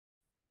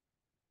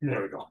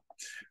There we go.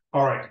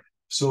 All right.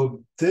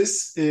 So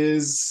this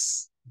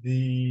is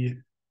the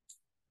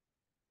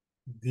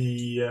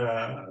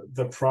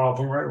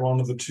problem, right? One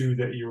of the two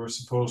that you were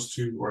supposed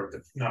to, or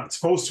not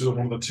supposed to,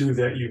 one of the two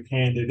that you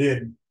handed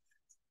in,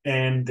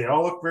 and they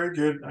all look very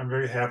good. I'm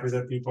very happy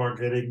that people are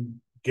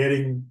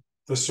getting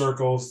the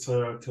circles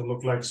to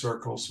look like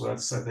circles. So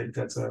that's I think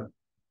that's a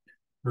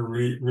we're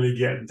really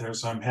getting there.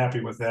 So I'm happy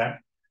with that.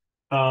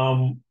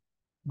 Um,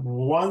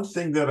 One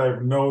thing that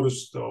I've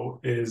noticed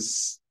though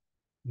is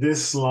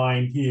this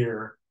line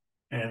here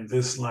and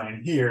this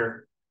line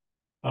here.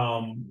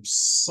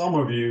 Some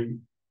of you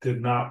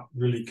did not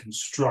really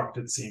construct,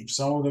 it seems.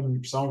 Some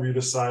of you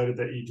decided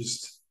that you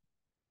just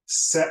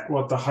set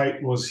what the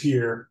height was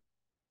here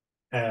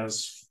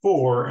as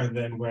 4 and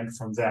then went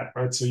from that,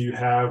 right? So you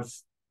have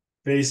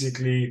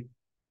basically,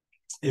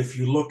 if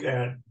you look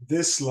at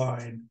this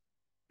line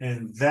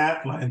and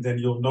that line, then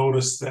you'll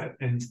notice that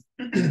in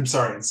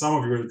sorry, in some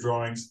of your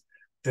drawings,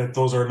 that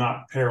those are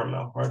not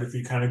parallel, right? If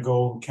you kind of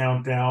go and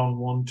count down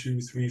 1,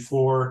 2, 3,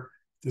 4,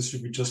 this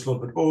should be just a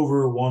little bit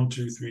over 1,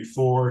 2, 3,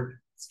 4.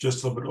 It's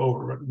just a little bit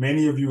over. But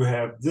many of you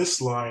have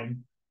this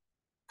line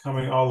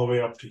coming all the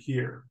way up to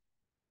here,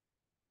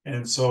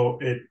 and so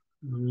it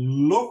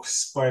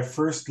looks, by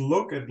first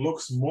look, it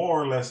looks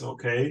more or less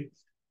okay.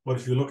 But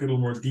if you look at a little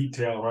more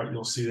detail, right,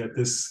 you'll see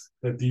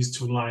that these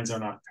two lines are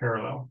not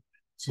parallel.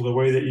 So the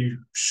way that you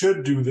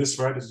should do this,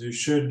 right, is you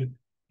should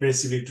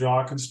basically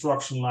draw a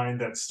construction line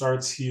that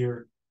starts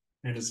here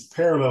and is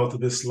parallel to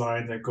this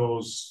line that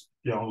goes,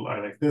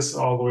 like this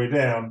all the way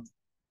down,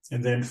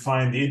 and then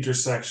find the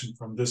intersection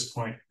from this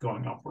point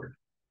going upward.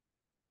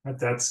 Right?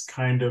 That's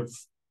kind of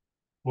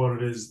what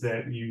it is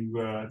that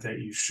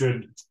you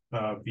should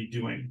be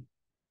doing.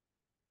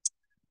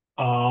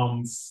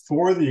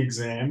 For the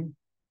exam,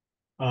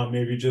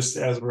 maybe just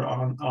as we're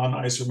on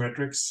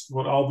isometrics,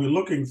 what I'll be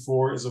looking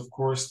for is, of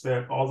course,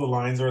 that all the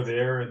lines are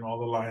there and all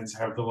the lines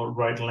have the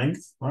right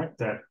length, right?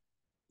 That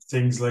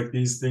things like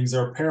these things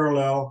are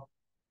parallel.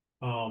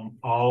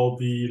 I'll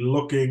be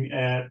looking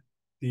at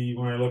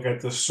when I look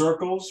at the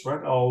circles,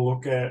 right? I'll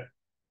look at,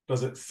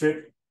 does it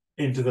fit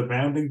into the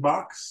bounding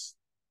box?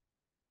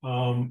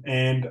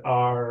 And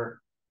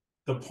are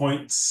the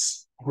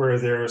points where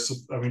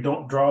there's, I mean,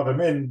 don't draw them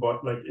in,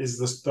 but like,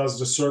 does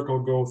the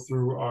circle go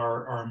through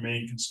our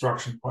main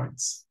construction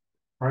points,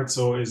 right?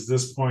 So is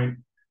this point,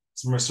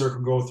 does my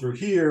circle go through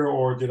here,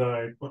 or did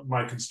I put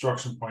my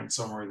construction point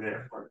somewhere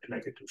there, or to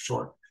make it too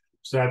short?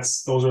 So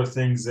those are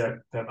things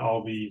that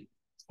I'll be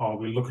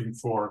looking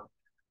for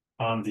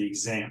on the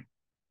exam.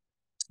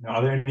 Now,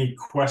 are there any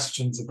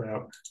questions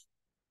about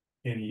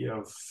any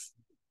of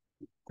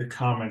the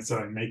comments that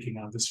I'm making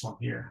on this one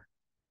here?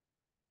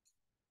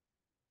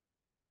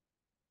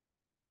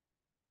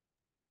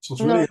 So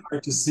it's really No,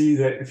 hard to see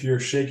that if you're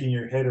shaking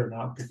your head or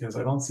not, because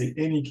I don't see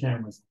any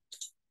cameras.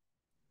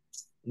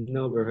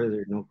 no,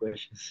 Professor, no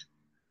questions.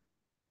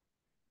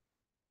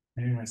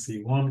 And I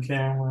see one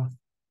camera.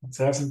 Let's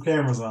have some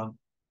cameras on.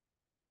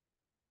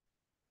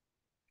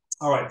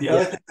 All right. The Yeah,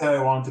 other thing that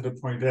I wanted to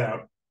point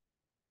out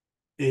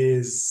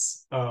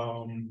is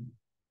down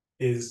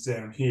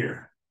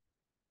here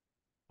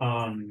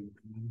on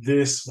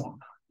this one,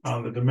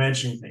 on the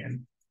dimension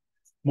thing.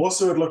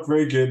 Most of it looked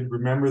very good.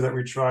 Remember that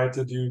we tried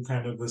to do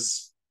kind of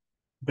this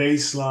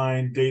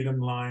baseline, datum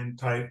line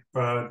type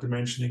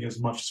dimensioning as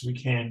much as we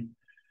can.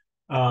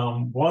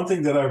 One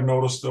thing that I've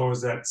noticed though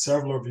is that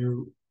several of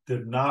you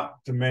did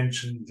not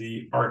dimension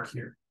the arc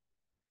here,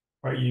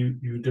 right?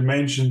 You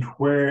dimensioned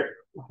where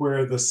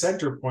the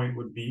center point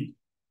would be,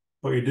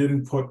 but you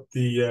didn't put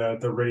the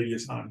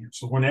radius on here.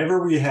 So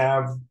whenever we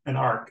have an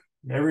arc,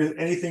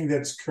 anything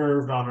that's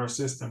curved on our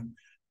system,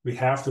 we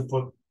have to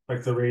put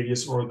like the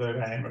radius or the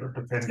diameter,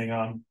 depending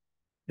on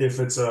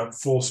if it's a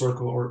full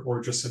circle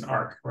or just an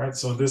arc, right?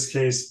 So in this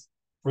case,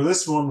 for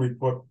this one, we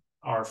put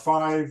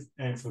R5,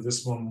 and for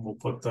this one, we'll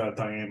put the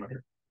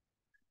diameter,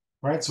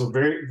 right? So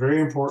very,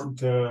 very important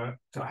to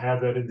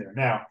have that in there.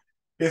 Now,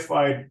 if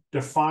I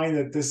define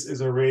that this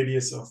is a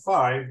radius of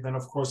 5, then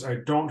of course I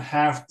don't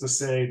have to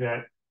say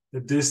that the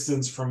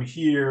distance from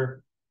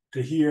here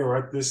to here,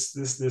 right? This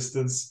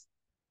distance,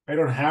 I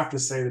don't have to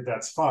say that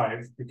that's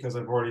 5 because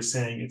I'm already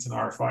saying it's an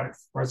R5,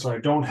 right? So I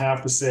don't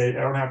have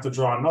to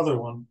draw another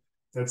one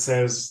that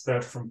says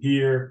that from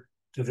here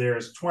to there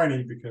is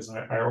 20 because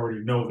I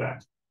already know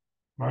that,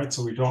 right?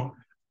 So we don't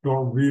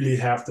really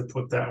have to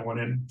put that one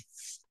in.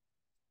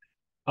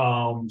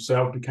 So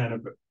that would be kind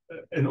of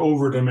an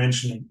over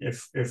dimensioning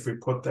if we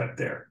put that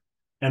there.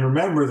 And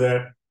remember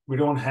that we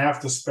don't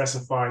have to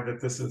specify that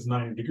this is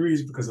 90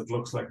 degrees because it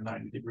looks like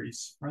 90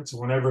 degrees, right?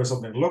 So whenever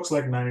something looks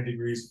like 90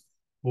 degrees,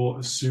 we'll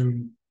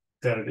assume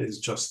that it is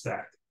just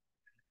that.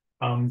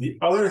 The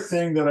other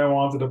thing that I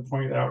wanted to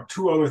point out,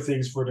 two other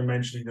things for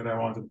dimensioning that I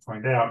wanted to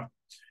point out,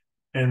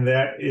 and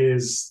that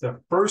is,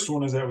 the first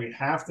one is that we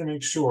have to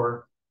make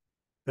sure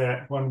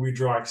that when we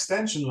draw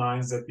extension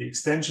lines, that the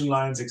extension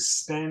lines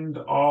extend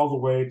all the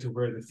way to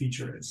where the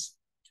feature is.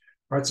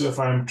 Right. So if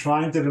I'm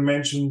trying to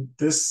dimension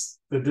this,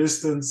 the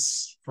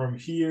distance from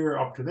here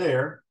up to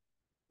there,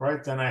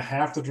 right, then I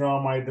have to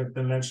draw my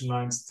dimension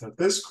lines to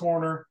this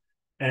corner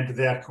and to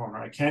that corner.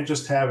 I can't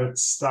just have it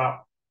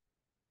stop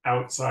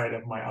outside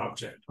of my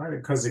object, right?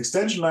 Because the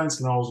extension lines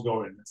can always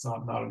go in. It's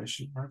not an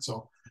issue, right?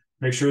 So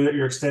make sure that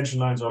your extension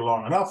lines are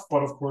long enough,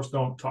 but of course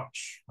don't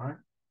touch, right?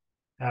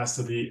 Has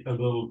to be a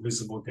little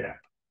visible gap.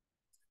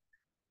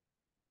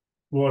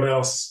 What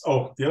else?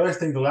 Oh, the other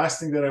thing, the last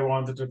thing that I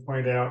wanted to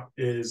point out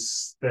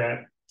is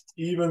that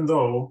even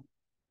though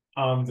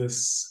on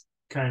this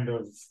kind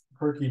of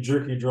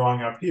herky-jerky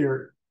drawing up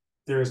here,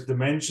 there's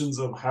dimensions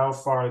of how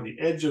far the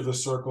edge of the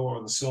circle or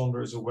the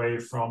cylinder is away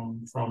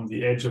from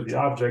the edge of the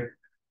object,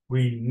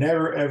 we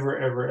never,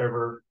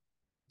 ever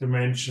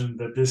dimension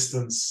the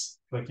distance,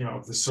 like,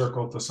 of the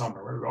circle to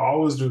somewhere. We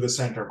always do the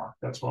center mark.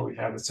 That's what we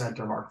have the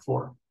center mark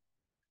for.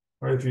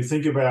 Right? If you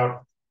think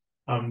about,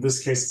 in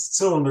this case, it's a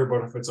cylinder,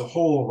 but if it's a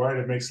hole, right,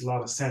 it makes a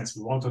lot of sense.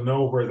 We want to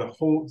know where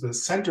the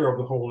center of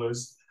the hole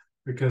is,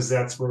 because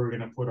that's where we're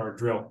going to put our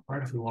drill,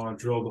 right? If we want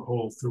to drill the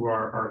hole through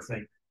our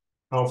thing.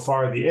 How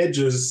far the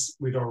edges,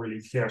 we don't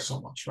really care so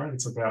much, right?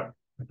 It's about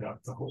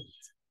the hole.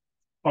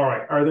 All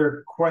right, are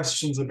there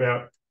questions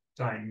about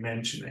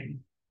dimensioning?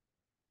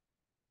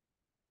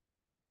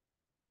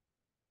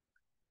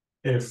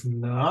 If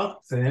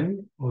not,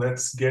 then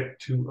let's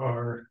get to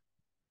our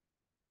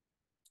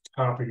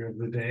topic of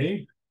the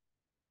day.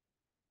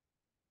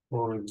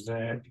 For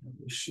that, let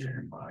me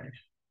share my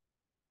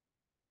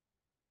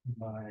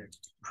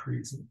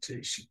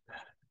presentation.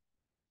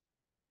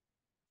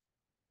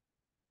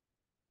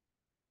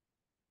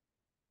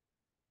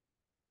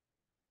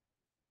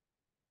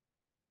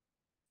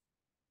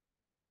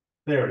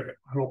 There we go.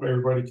 I hope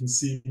everybody can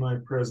see my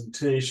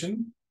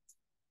presentation.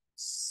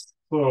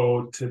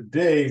 So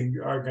today we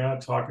are going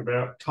to talk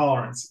about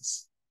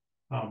tolerances.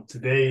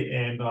 Today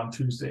and on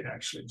Tuesday,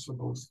 actually. So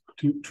those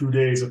two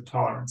days of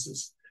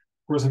tolerances.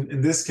 Of course,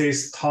 in this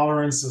case,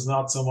 tolerance is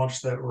not so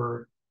much that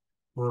we're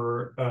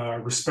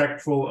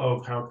respectful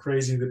of how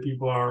crazy the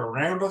people are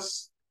around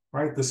us,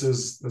 right? This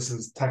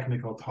is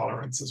technical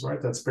tolerances,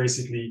 right? That's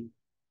basically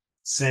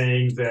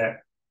saying that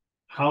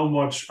how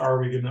much are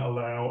we going to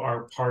allow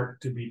our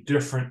part to be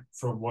different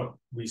from what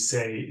we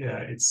say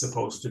it's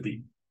supposed to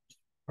be,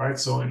 right?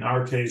 So in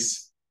our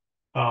case,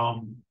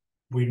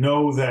 we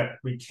know that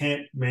we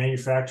can't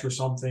manufacture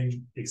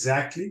something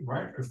exactly,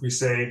 right? If we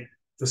say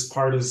this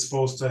part is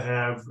supposed to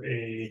have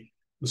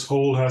this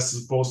hole is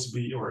supposed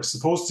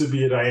to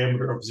be a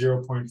diameter of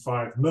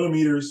 0.5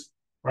 millimeters,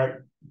 right?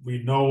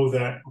 We know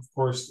that, of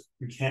course,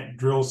 we can't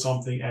drill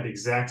something at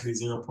exactly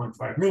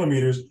 0.5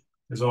 millimeters.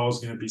 There's always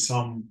going to be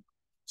some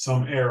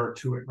error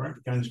to it, right?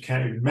 Because you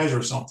can't even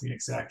measure something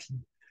exactly.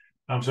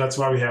 So that's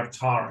why we have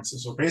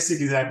tolerances. So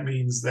basically that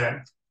means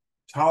that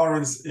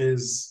tolerance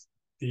is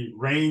the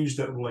range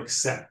that we'll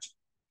accept,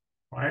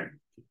 right?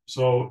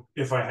 So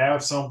if I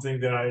have something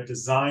that I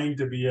designed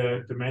to be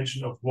a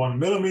dimension of 1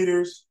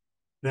 millimeters,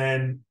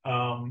 then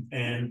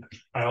and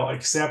I'll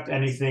accept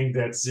anything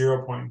that's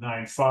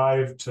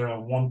 0.95 to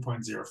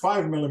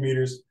 1.05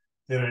 millimeters,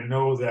 then I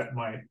know that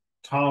my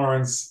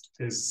tolerance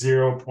is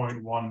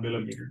 0.1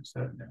 millimeters.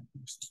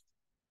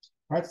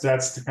 Right? So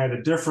that's the kind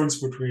of difference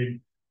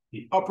between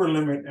the upper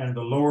limit and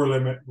the lower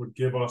limit would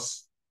give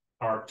us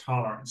our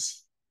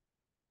tolerance.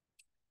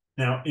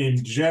 Now,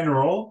 in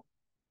general,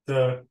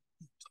 the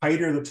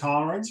tighter the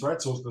tolerance,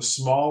 right? So the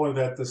smaller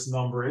that this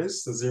number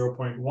is, the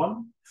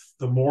 0.1,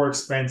 the more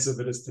expensive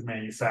it is to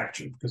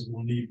manufacture, because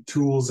we'll need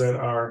tools that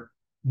are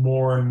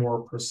more and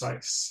more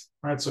precise,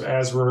 right? So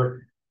as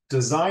we're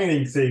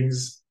designing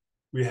things,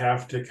 we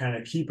have to kind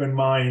of keep in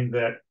mind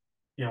that,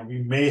 we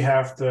may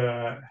have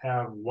to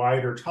have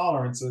wider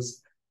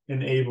tolerances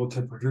and able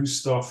to produce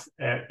stuff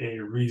at a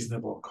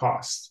reasonable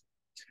cost.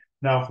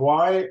 Now,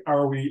 why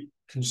are we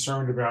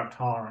concerned about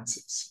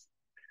tolerances?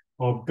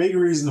 Well, a big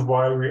reason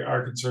why we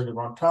are concerned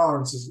about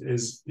tolerances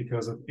is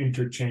because of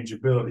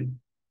interchangeability.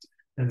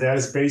 And that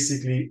is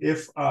basically,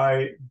 if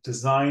I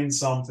design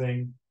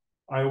something,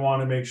 I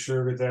want to make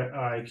sure that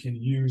I can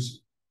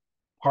use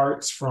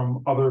parts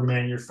from other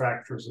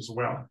manufacturers as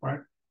well, right?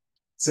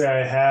 Say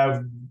I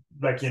have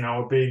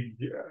a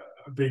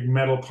big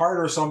metal part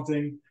or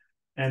something,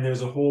 and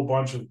there's a whole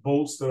bunch of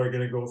bolts that are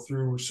going to go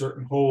through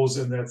certain holes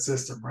in that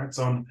system, right?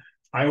 So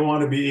I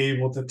want to be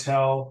able to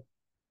tell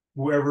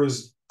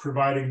whoever's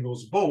providing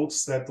those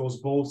bolts that those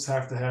bolts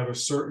have to have a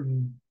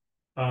certain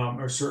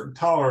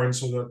tolerance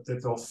so that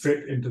they'll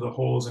fit into the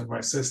holes in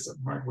my system,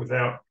 right?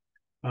 Without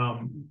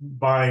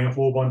buying a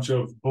whole bunch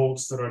of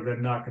bolts that are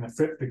then not going to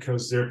fit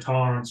because their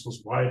tolerance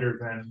was wider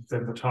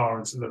than the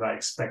tolerance that I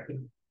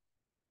expected.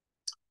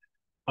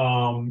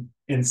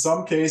 In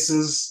some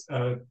cases,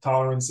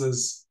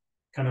 tolerances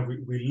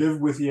we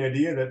live with the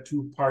idea that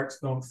two parts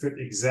don't fit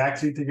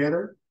exactly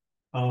together,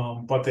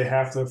 but they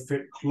have to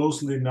fit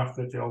closely enough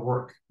that they'll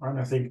work. Right? And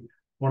I think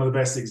one of the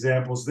best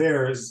examples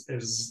there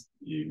is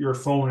your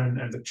phone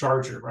and the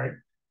charger, right?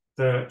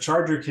 The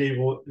charger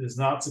cable is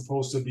not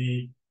supposed to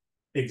be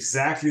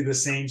exactly the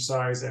same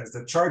size as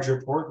the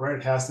charger port, right?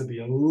 It has to be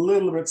a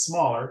little bit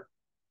smaller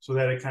so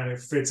that it kind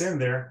of fits in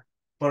there,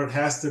 but it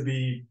has to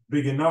be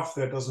big enough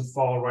that it doesn't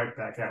fall right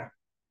back out,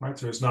 right?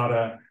 So it's not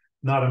a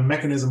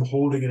mechanism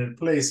holding it in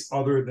place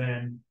other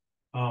than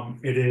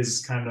it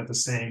is kind of the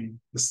same,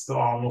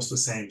 almost the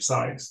same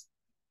size.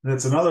 And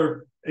that's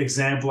another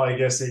example, I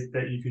guess,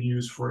 that you can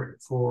use for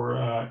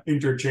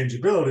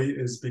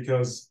interchangeability, is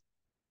because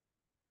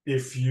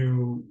if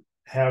you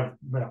have,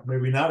 well,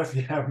 maybe not if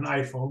you have an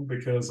iPhone,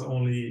 because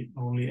only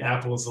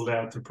Apple is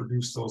allowed to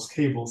produce those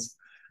cables.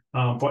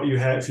 But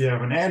if you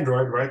have an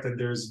Android, right, then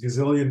there's a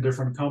gazillion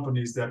different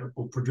companies that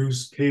will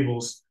produce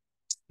cables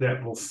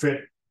that will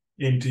fit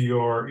into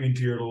your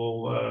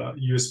little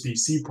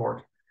USB-C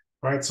port,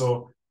 right?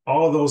 So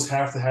all of those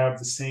have to have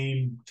the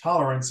same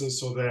tolerances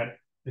so that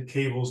the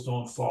cables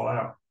don't fall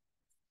out.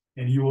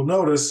 And you will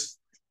notice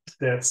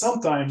that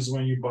sometimes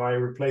when you buy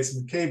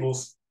replacement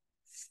cables,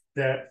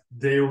 that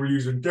they were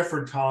using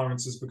different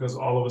tolerances because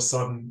all of a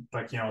sudden,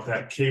 like, you know,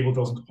 that cable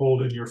doesn't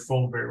hold in your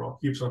phone very well,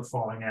 it keeps on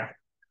falling out,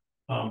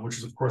 which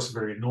is of course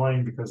very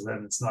annoying because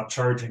then it's not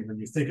charging when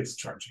you think it's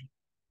charging.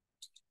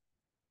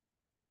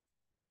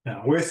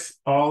 Now, with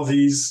all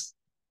these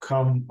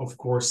come, of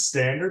course,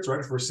 standards, right?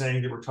 If we're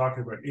saying that we're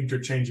talking about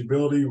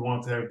interchangeability, we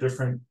want to have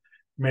different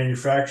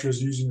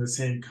manufacturers using the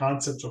same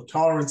concepts of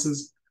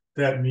tolerances.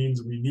 That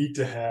means we need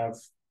to have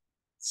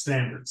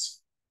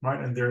standards, right?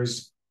 And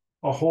there's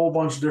a whole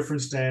bunch of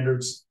different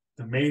standards.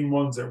 The main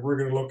ones that we're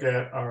going to look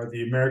at are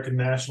the American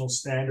National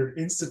Standards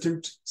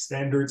Institute,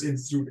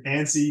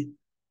 ANSI.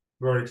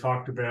 We already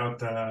talked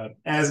about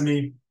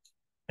ASME,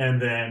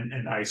 and then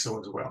an ISO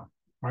as well,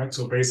 right?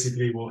 So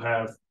basically, we'll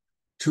have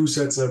two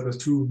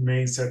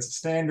main sets of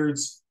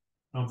standards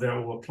that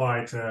will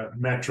apply to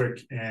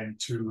metric, and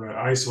to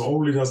ISO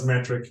only does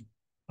metric,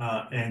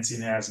 ANSI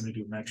and ASME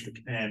do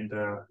metric and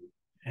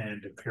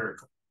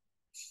empirical.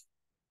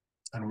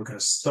 And we're going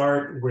to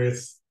start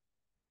with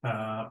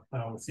the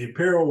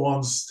empirical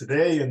ones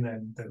today, and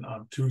then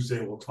on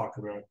Tuesday we'll talk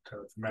about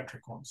the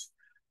metric ones.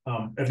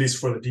 At least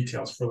for the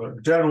details. For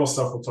the general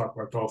stuff, we'll talk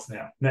about both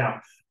now.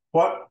 Now,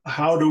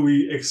 how do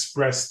we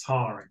express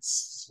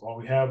tolerance? Well,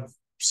 we have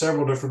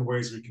several different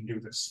ways we can do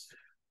this.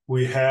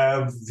 We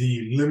have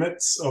the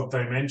limits of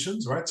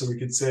dimensions, right? So we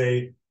could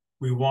say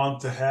we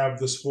want to have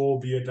this hole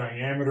be a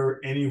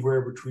diameter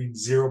anywhere between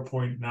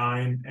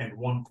 0.9 and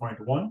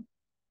 1.1.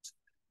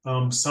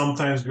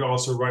 Sometimes we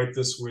also write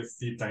this with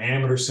the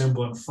diameter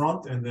symbol in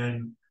front and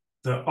then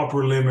the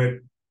upper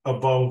limit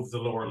above the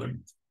lower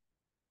limit.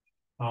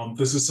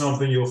 This is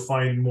something you'll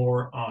find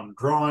more on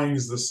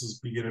drawings. This is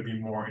going to be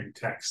more in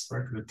text,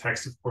 right? The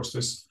text, of course,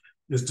 this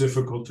is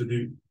difficult to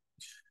do.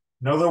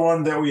 Another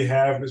one that we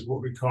have is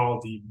what we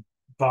call the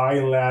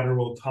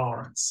bilateral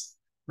tolerance,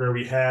 where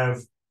we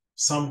have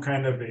some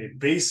kind of a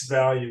base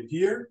value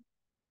here.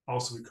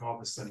 Also, we call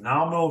this the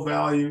nominal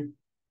value.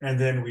 And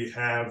then we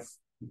have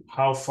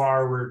how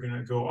far we're going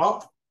to go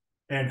up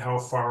and how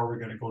far we're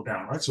going to go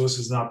down, right? So this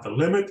is not the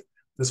limit.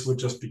 This would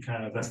just be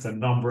kind of the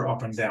number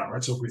up and down,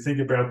 right? So if we think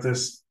about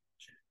this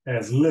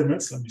as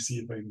limits, let me see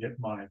if I can get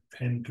my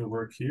pen to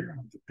work here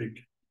on the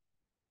big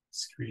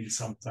screen.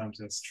 Sometimes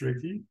that's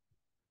tricky.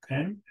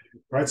 Pen,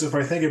 right? So if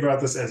I think about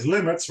this as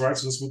limits, right?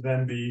 So this would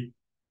then be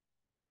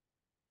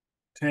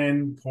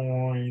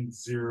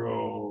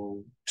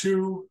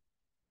 10.02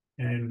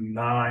 and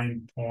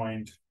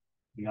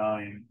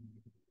 9.99,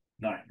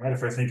 right?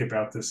 If I think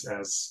about this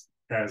as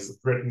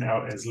written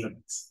out as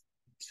limits.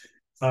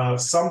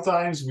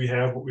 Sometimes we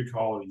have what we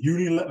call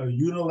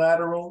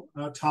unilateral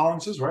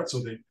tolerances, right? So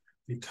the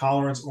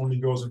tolerance only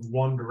goes in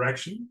one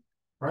direction,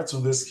 right? So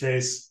in this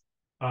case,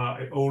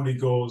 it only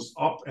goes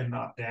up and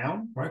not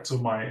down, right? So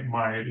my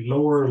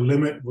lower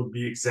limit would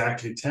be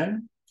exactly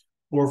 10,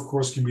 or of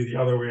course can be the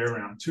other way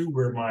around too,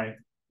 where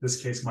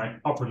this case, my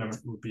upper limit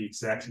would be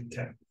exactly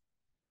 10.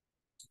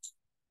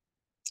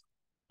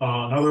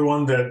 Another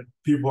one that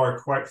people are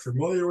quite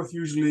familiar with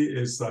usually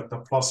is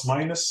the plus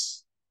minus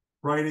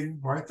writing,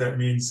 right? That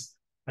means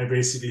I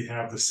basically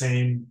have the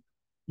same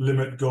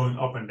limit going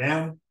up and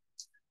down.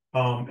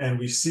 And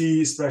we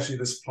see, especially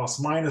this plus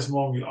minus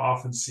one, we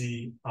often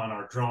see on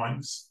our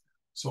drawings.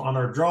 So on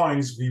our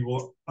drawings, we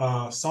will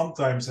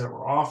sometimes have,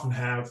 or often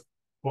have,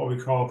 what we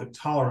call the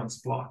tolerance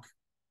block.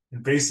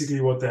 And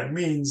basically what that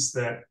means,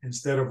 that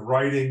instead of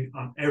writing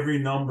on every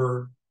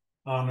number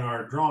on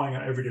our drawing,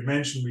 on every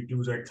dimension, we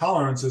do like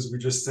tolerances, we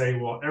just say,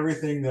 well,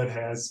 everything that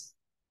has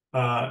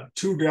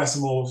 2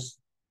 decimals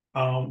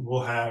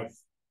will have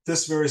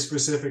this very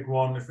specific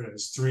one. If it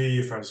has 3,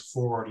 if it has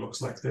 4, it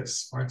looks like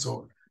this, right?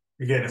 So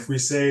again, if we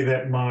say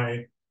that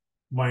my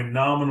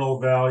nominal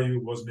value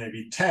was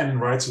maybe 10,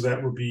 right? So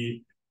that would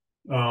be,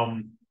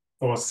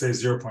 let's say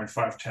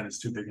 0.5, 10 is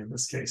too big in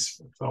this case.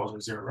 It's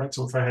always 0, right?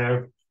 So if I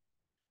have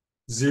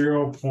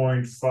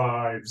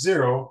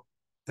 0.50,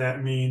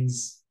 that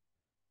means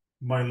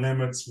my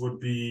limits would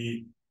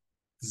be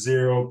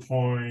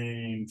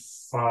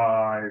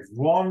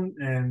 0.51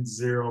 and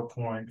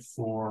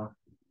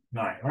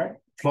 0.49, right?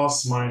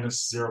 Plus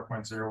minus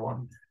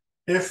 0.01.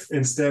 If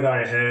instead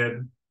I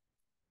had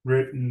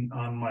written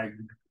on my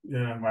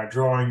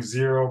drawing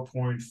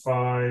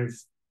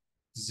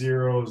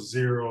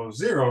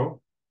 0.5000,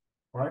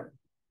 right?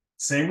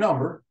 Same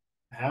number,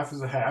 half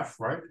is a half,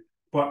 right?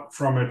 But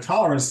from a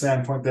tolerance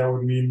standpoint, that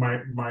would mean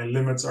my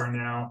limits are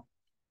now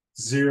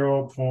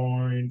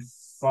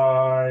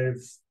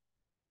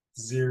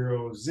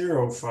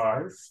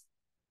 0.5005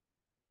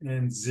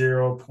 and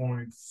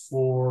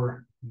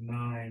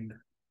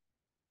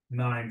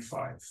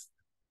 0.4995,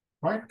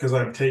 right? Because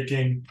I'm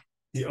taking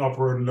the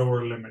upper and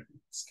lower limit in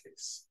this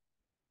case.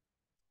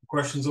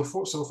 Questions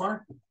so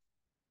far?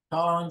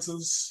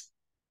 Tolerances,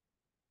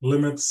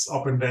 limits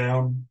up and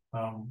down.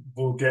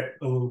 We'll get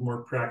a little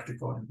more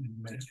practical in a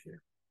minute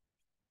here.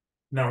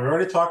 Now, we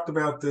already talked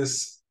about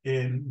this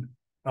in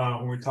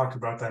when we talked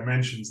about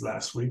dimensions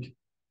last week,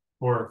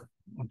 or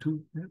on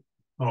Tuesday.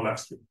 No,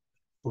 last week.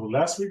 Well,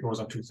 last week or was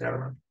on Tuesday? I don't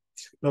remember.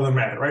 Doesn't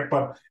matter, right?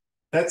 But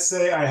let's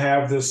say I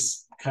have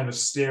this kind of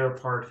stair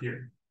part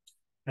here.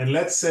 And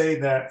let's say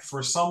that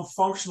for some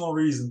functional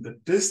reason, the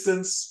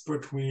distance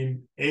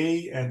between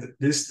A and the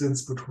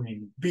distance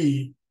between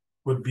B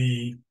would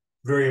be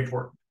very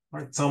important,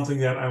 right? Something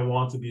that I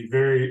want to be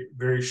very,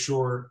 very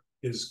sure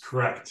is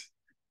correct.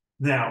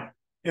 Now,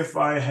 if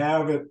I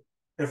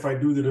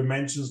do the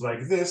dimensions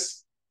like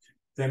this,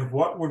 then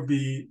what would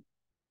be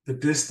the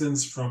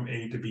distance from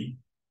A to B,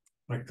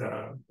 like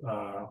the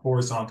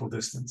horizontal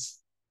distance?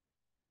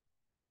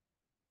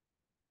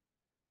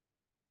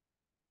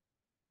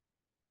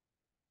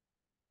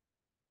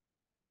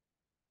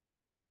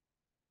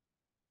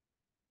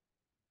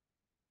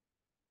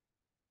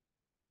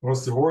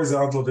 What's the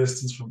horizontal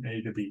distance from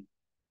A to B?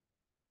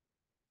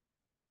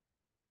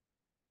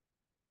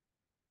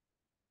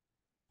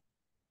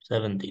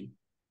 17.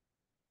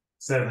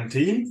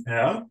 17,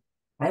 yeah.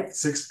 Right?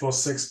 6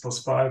 plus 6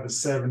 plus 5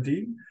 is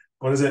 17.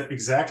 But is it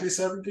exactly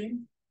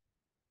 17?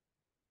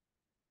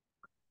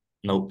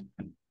 Nope.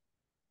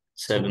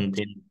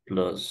 17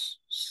 plus,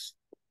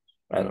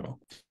 I don't know.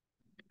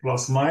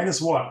 Plus minus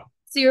what?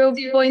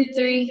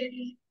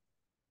 0.3.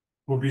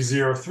 Will be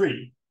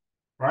 0.3,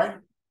 right?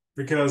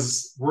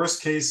 Because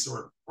worst case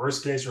or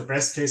best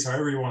case,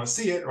 however you want to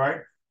see it, right?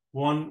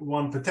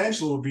 One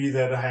potential will be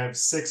that I have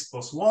 6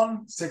 plus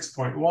 1,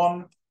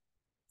 6.1,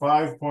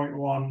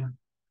 5.1,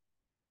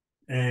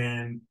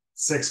 and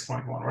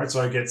 6.1, right?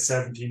 So I get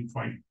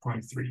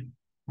 17.3,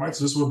 right?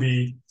 So this will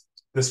be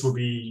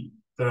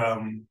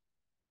the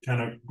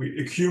kind of, we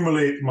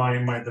accumulate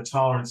the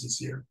tolerances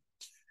here.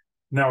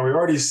 Now, we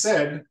already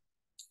said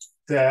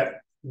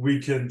that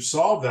we can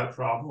solve that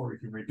problem, or we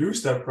can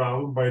reduce that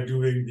problem by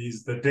doing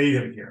the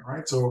datum here,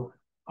 right? So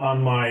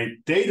on my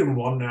datum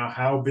one now,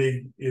 how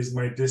big is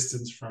my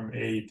distance from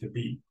A to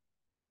B?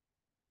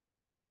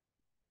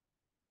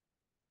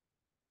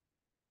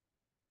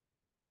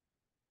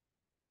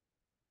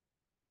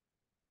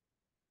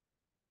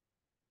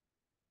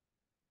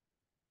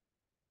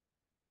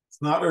 It's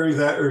not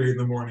that early in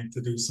the morning to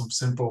do some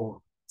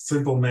simple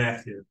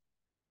math here.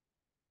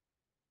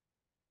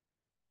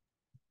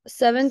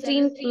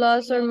 17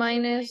 plus or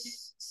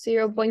minus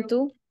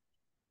 0.2.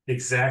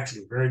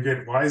 Exactly. Very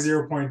good. Why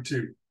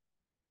 0.2?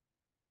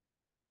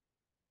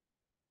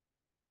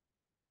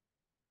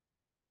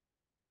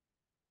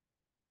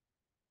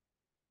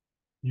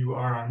 You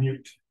are on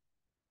mute.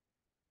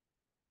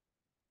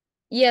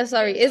 Yeah,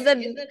 sorry. Is that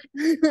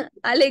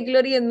Ale,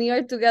 Glory, and me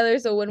are together,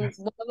 so when Yes.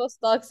 one of us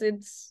talks,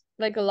 it's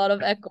like a lot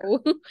of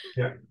echo.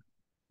 Yeah.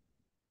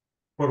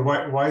 But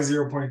why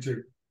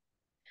 0.2?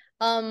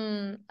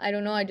 I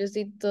don't know. I just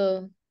did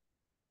the.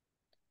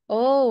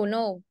 Oh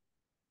no,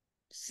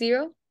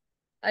 0.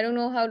 I don't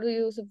know how do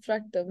you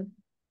subtract them.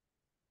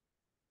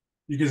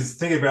 You can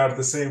think about it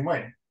the same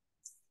way,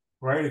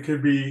 right? It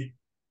could be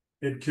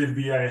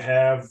I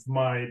have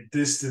my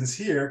distance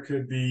here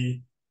could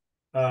be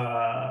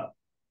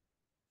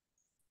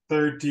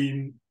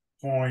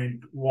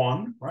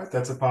 13.1, right?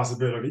 That's a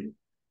possibility.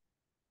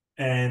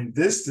 And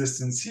this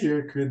distance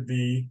here could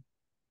be,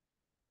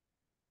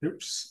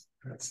 oops,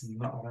 that's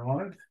not what I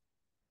wanted.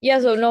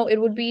 Yeah, so no,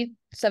 it would be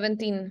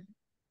 17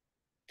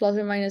 plus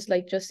or minus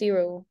like just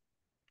 0.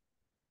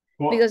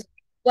 Well, Because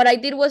what I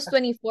did was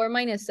 24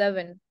 minus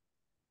 7.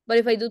 But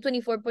if I do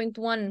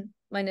 24.1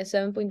 minus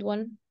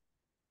 7.1,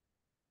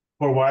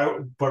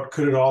 but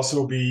could it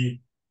also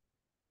be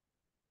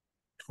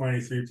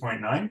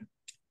 23.9?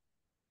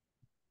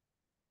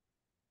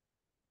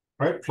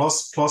 Right?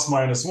 Plus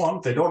minus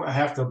 1. They don't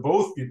have to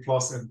both be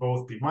plus and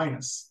both be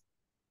minus.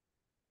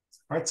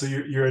 Right? So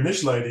your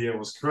initial idea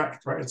was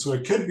correct, right? So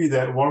it could be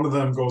that one of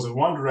them goes in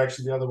one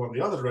direction, the other one the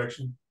other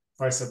direction.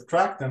 If I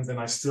subtract them, then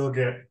I still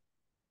get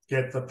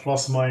the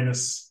plus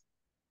minus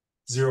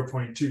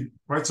 0.2,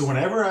 right? So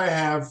whenever I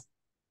have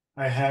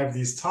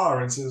these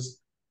tolerances,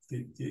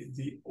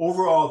 the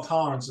overall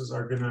tolerances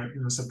are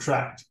gonna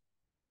subtract,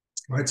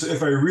 right? So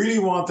if I really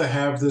want to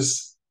have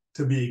this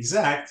to be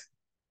exact,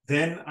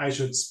 then I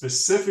should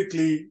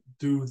specifically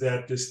do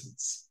that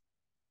distance,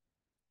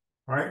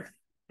 right?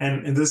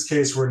 And in this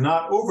case, we're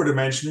not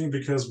over-dimensioning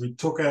because we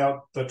took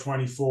out the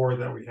 24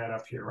 that we had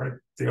up here, right?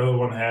 The other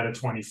one had a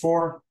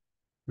 24.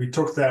 We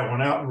took that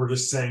one out, and we're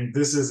just saying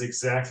this is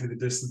exactly the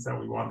distance that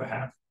we want to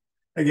have.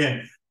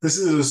 Again, this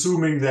is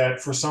assuming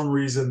that for some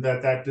reason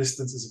that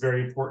distance is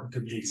very important to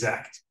be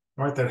exact,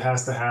 right? That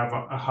has to have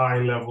a high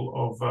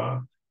level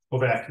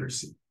of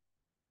accuracy.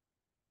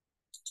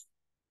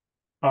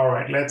 All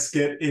right, let's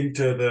get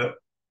into the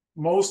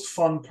most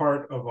fun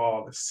part of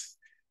all this,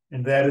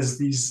 and that is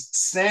these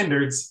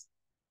standards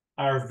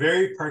are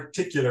very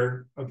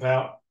particular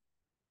about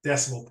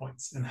decimal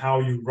points and how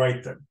you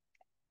write them.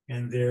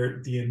 And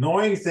the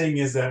annoying thing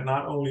is that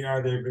not only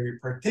are they very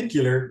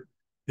particular,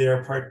 they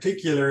are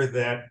particular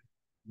that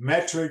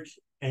metric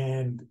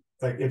and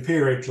like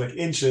empiric, like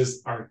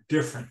inches, are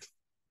different.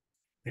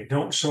 They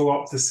don't show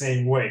up the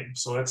same way.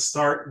 So let's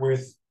start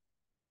with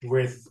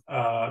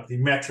the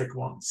metric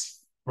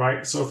ones,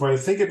 right? So if I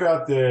think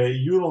about the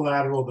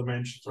unilateral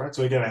dimensions, right?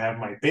 So again, I have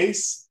my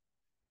base,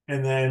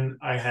 and then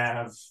I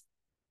have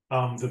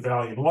the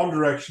value in one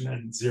direction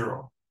and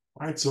 0,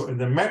 right? So in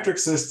the metric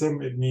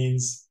system, it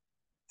means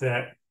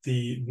that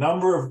the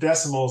number of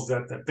decimals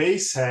that the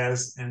base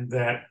has and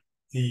that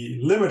the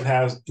limit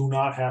has do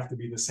not have to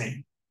be the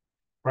same,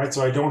 right?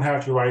 So I don't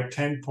have to write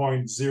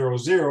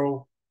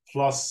 10.00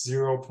 plus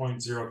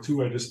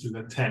 0.02, I just do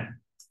the 10.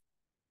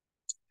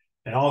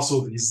 And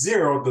also the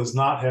 0 does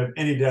not have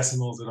any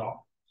decimals at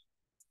all,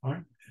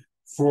 right?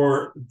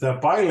 For the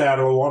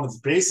bilateral one, it's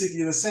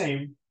basically the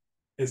same.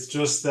 It's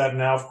just that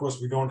now, of course,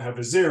 we don't have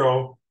a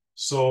 0,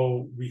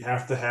 so we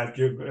have to have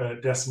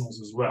decimals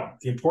as well.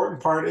 The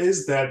important part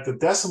is that the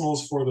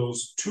decimals for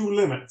those two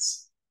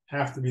limits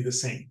have to be the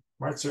same,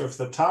 right? So if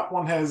the top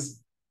one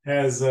has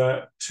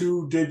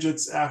 2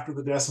 digits after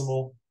the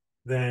decimal,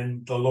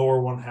 then the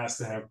lower one has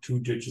to have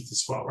 2 digits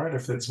as well, right?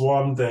 If it's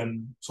 1,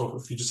 then, so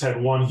if you just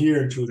had 1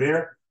 here and 2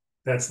 there,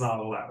 that's not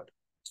allowed.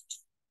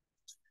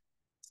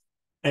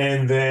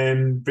 And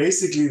then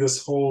basically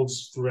this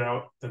holds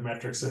throughout the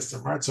metric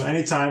system, right? So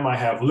anytime I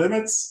have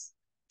limits,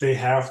 they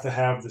have to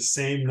have the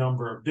same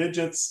number of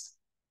digits,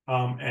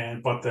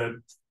 but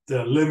the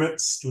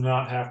limits do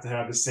not have to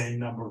have the same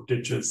number of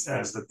digits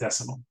as the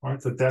decimal, right?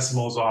 The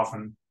decimals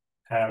often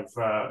have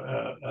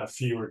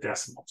fewer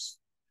decimals.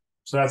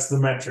 So that's the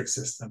metric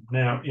system.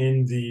 Now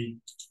in the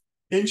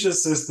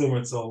inches system,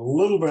 it's a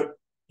little bit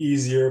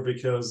easier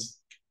because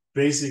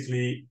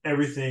basically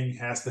everything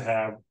has to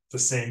have the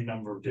same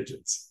number of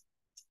digits,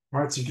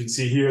 right? So you can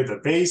see here the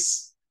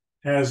base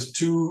has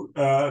 2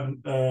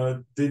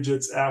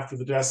 digits after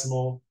the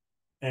decimal,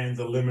 and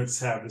the limits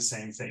have the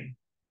same thing.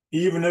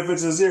 Even if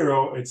it's a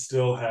 0, it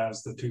still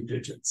has the 2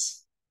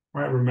 digits,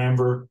 right?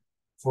 Remember,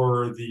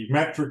 for the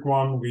metric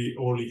one, we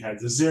only had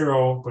the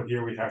 0, but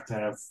here we have to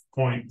have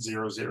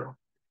 0.00.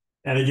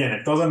 And again,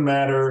 it doesn't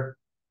matter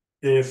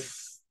if,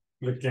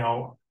 like,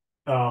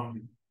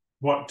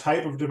 what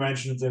type of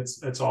dimensions,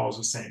 it's always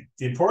the same.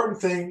 The important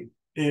thing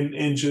in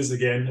inches,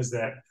 again, is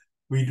that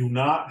we do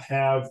not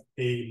have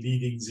a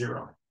leading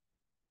 0,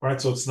 right?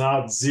 So it's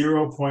not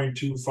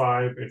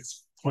 0.25,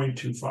 it's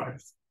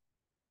 0.25.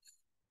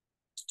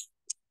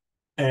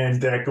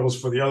 And that goes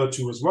for the other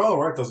two as well,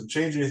 right? Doesn't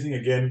change anything.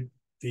 Again,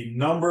 the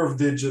number of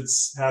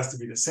digits has to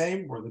be the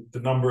same, or the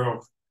number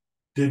of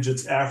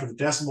digits after the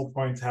decimal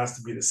point has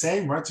to be the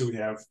same, right? So we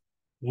have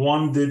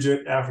 1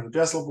 digit after the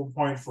decimal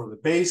point for the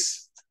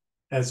base,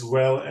 as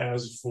well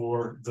as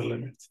for the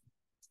limit.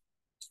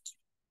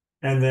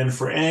 And then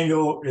for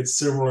angle, it's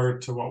similar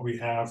to what we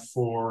have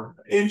for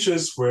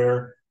inches,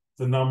 where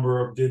the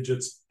number of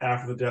digits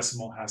after the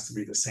decimal has to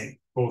be the same,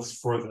 both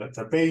for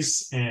the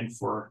base and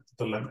for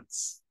the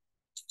limits.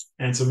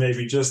 And so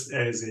maybe just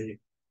as a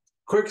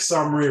quick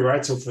summary,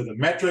 right? So for the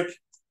metric,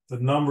 the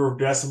number of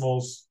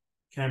decimals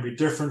can be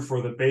different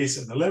for the base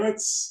and the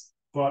limits,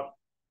 but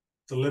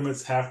the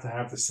limits have to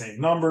have the same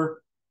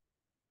number.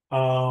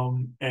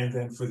 And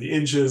then for the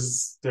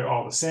inches, they're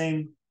all the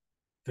same.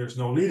 There's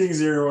no leading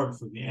 0, and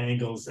for the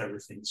angles,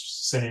 everything's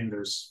the same.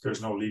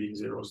 There's no leading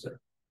zeros there.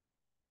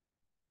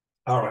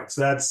 All right,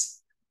 so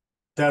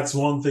that's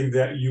one thing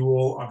that you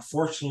will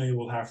unfortunately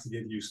will have to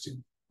get used to,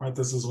 right?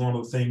 This is one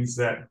of the things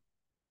that,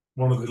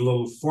 one of the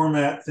little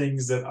format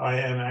things that I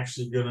am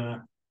actually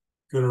gonna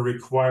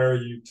require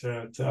you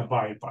to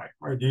abide by,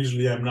 right?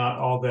 Usually I'm not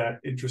all that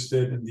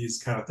interested in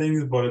these kind of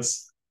things, but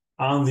it's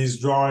on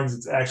these drawings,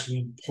 it's actually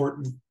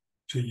important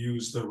to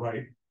use the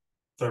right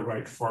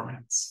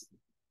formats.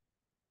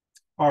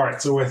 All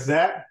right, so with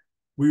that,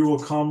 we will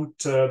come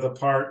to the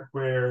part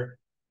where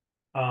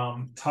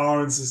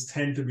tolerances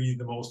tend to be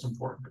the most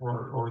important,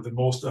 or the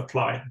most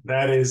applied.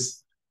 That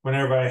is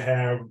whenever I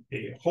have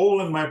a hole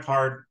in my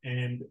part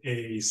and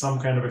some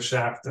kind of a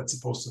shaft that's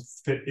supposed to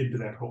fit into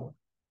that hole.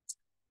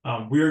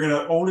 We are going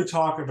to only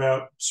talk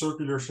about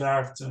circular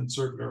shafts and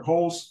circular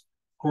holes.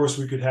 Of course,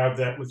 we could have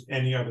that with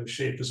any other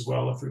shape as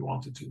well if we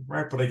wanted to,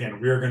 right? But again,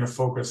 we are going to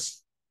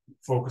focus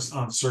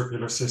on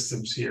circular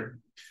systems here.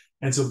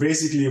 And so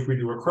basically, if we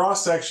do a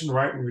cross section,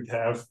 right, we would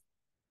have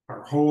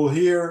our hole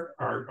here,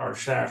 our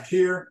shaft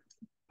here.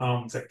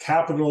 The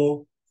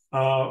capital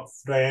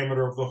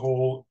diameter of the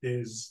hole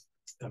is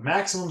the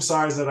maximum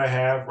size that I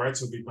have, right?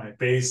 So it would be my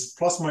base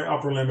plus my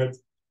upper limit,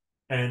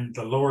 and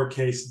the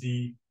lowercase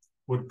d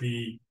would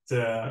be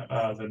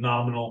the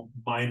nominal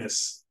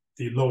minus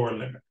the lower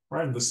limit,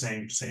 right? And the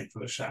same for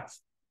the shaft.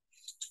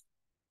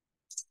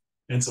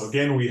 And so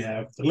again, we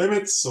have the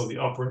limits. So the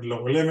upper and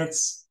lower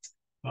limits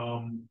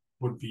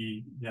would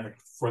be,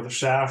 for the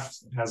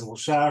shaft, it has a little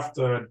shaft.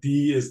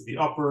 D is the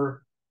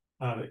upper,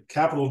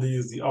 capital D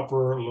is the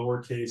upper,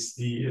 lowercase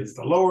d is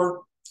the lower.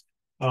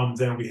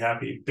 Then we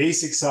have a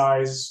basic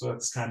size. So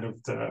that's kind of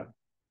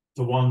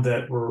the one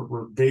that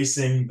we're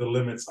basing the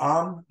limits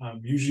on.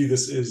 Usually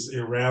this is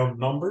a round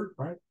number,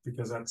 right?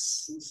 Because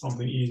that's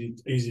something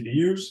easy to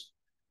use.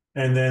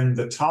 And then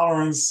the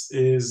tolerance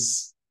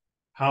is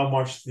how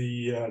much the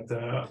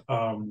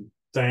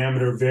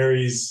diameter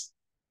varies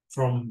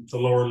from the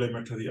lower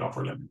limit to the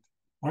upper limit,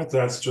 right?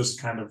 That's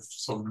just kind of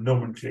some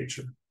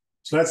nomenclature.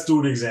 So let's do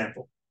an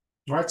example,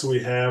 right? So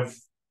we have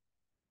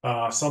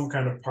some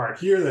kind of part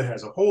here that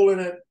has a hole in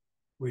it.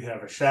 We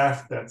have a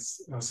shaft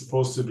that's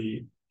supposed to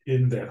be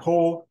in that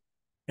hole.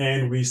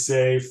 And we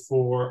say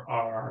for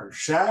our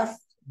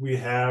shaft, we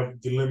have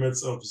the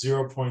limits of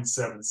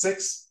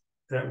 0.76.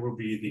 That will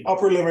be the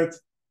upper limit,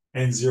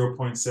 and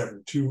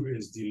 0.72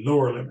 is the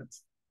lower limit.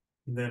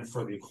 And then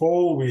for the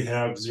hole, we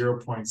have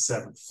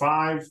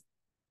 0.75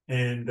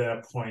 and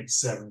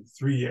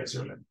 0.73 as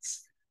your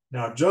limits.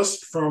 Now,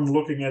 just from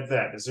looking at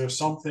that, is there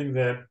something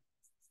that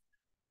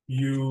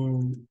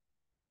you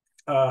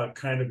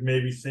kind of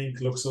maybe think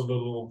looks a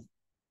little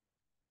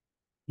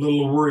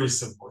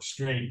worrisome or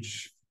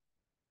strange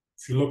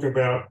if you look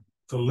about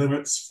the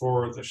limits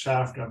for the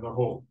shaft and the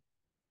hole?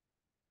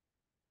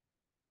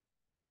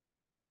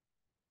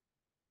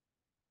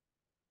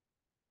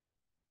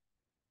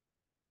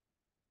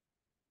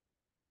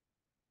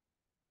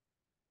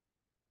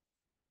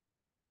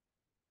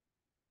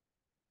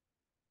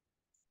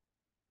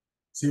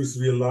 Seems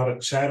to be a lot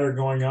of chatter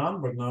going on,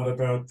 but not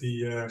about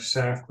the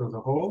shaft or the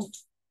hole.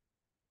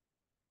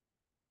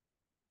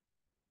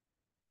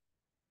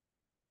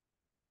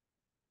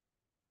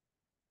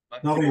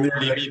 Maximum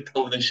limit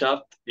of the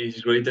shaft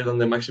is greater than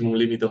the maximum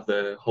limit of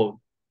the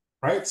hole.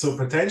 Right, so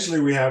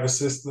potentially we have a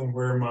system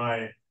where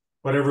my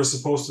whatever is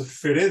supposed to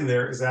fit in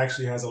there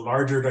actually has a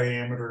larger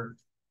diameter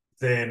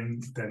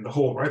than the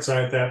hole, right?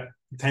 So that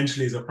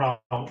potentially is a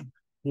problem.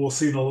 We'll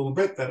see in a little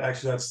bit that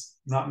actually that's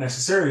not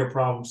necessarily a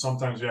problem.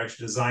 Sometimes we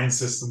actually design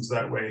systems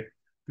that way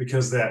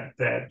because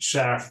that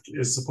shaft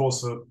is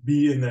supposed to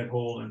be in that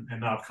hole and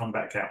not come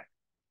back out,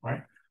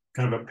 right?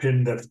 Kind of a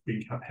pin that's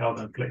being held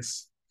in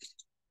place.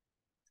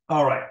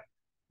 All right,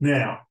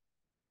 now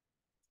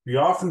we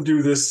often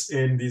do this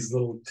in these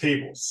little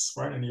tables,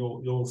 right? And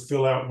you'll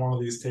fill out one of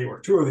these tables or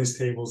two of these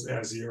tables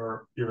as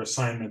your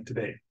assignment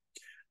today.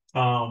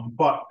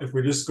 But if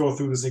we just go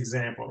through this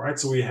example, right?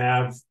 So we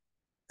have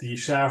the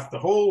shaft, the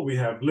hole, we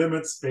have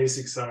limits,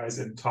 basic size,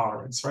 and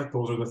tolerance, right?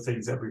 Those are the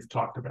things that we've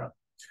talked about.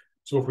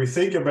 So if we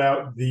think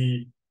about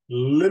the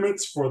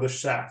limits for the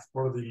shaft,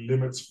 what are the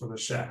limits for the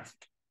shaft?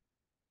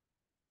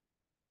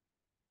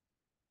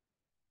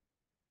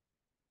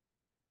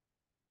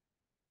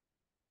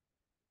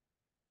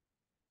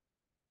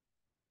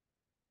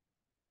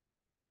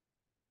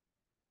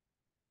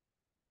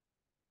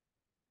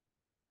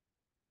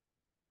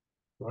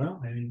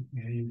 Well,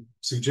 any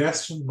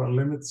suggestion about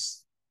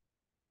limits?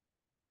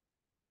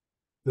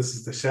 This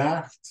is the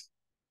shaft.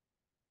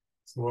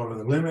 So what are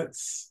the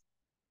limits?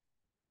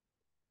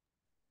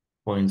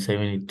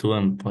 0.72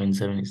 and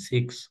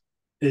 0.76.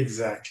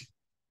 Exactly.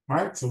 All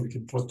right, so we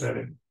can put that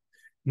in.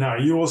 Now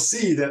you will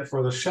see that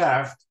for the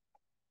shaft,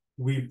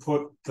 we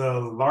put the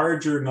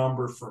larger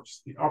number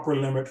first, the upper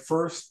limit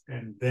first,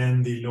 and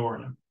then the lower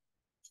limit.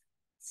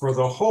 For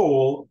the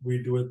hole,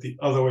 we do it the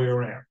other way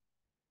around.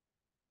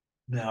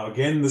 Now,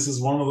 again, this is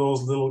one of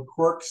those little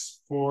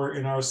quirks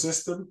in our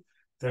system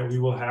that we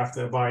will have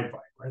to abide by,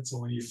 right? So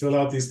when you fill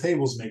out these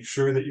tables, make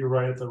sure that you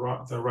write it the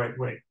right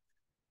way.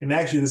 And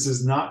actually, this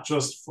is not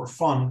just for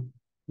fun.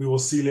 We will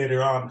see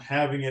later on,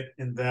 having it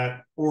in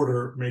that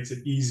order makes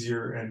it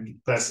easier and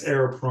less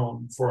error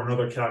prone for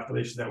another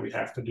calculation that we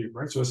have to do,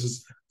 right? So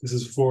this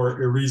is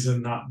for a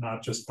reason,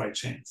 not just by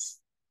chance.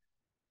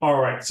 All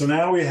right, so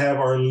now we have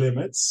our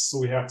limits. So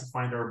we have to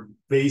find our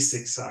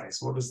basic size.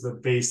 What is the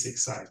basic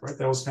size, right?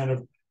 That was kind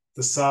of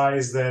the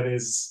size that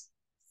is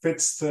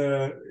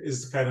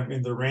kind of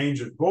in the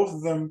range of both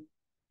of them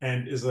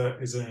and is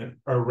a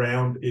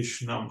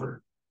round-ish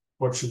number.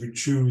 What should we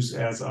choose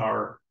as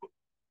our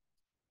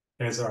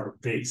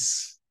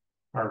base,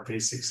 our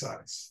basic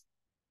size?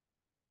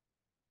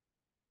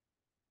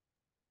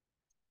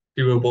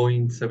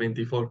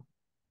 0.74.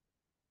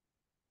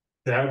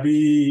 That would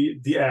be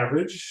the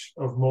average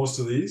of most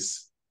of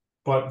these,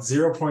 but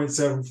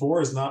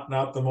 0.74 is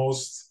not the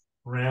most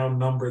round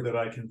number that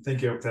I can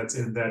think of that's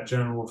in that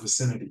general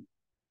vicinity.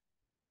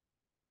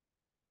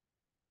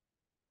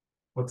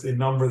 What's a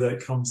number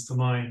that comes to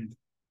mind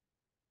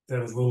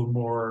that is a little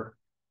more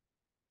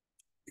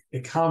a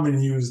common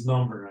used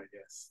number, I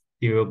guess?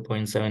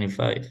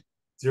 0.75.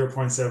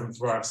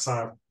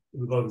 0.75,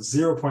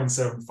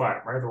 0.75,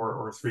 right?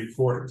 Or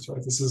 3/4,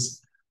 right? This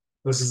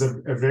is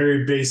a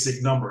very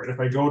basic number. And if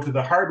I go to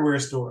the hardware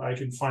store, I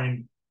can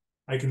find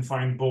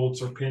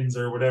bolts or pins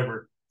or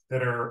whatever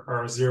that are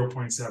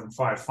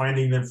 0.75.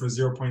 Finding them for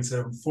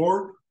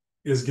 0.74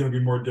 is going to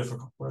be more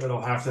difficult, right?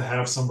 I'll have to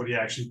have somebody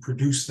actually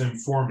produce them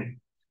for me,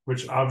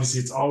 which obviously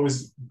it's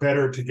always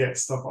better to get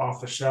stuff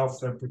off the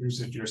shelf than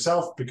produce it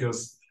yourself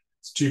because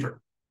it's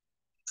cheaper,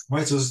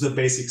 right? So this is the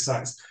basic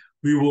size.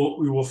 We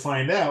will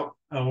find out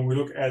when we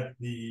look at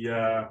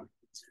the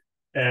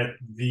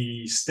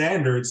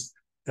standards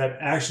that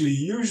actually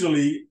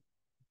usually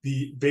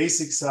the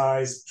basic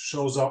size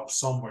shows up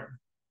somewhere,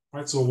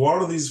 right? So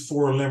one of these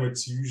four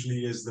limits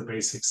usually is the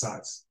basic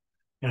size.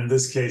 In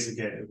this case,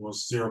 again, it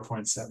was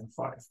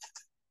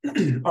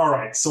 0.75. All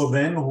right, so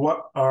then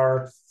what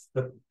are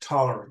the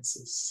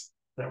tolerances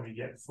that we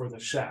get for the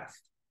shaft?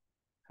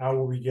 How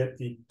will we get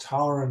the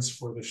tolerance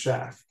for the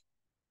shaft?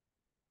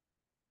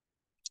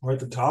 Right,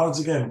 the tolerance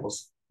again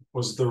was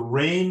the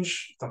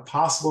range, the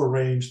possible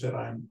range that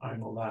I'm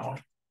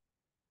allowing.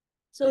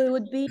 So it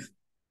would be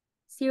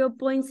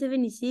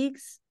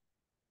 0.76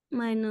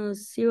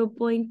 minus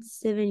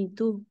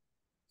 0.72.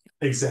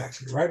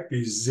 Exactly, right?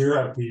 Be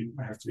zero.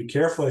 I have to be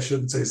careful. I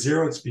shouldn't say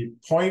zero. It's be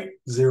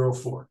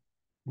 0.04.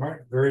 Right?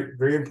 Very,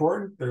 very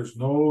important. There's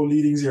no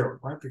leading zero,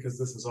 right? Because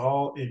this is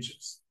all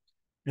inches.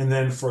 And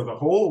then for the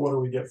hole, what do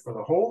we get for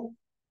the hole?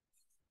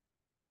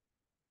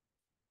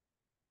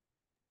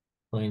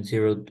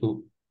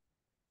 0.02.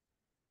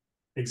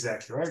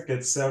 Exactly, right? Get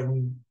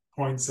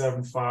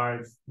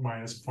 7.75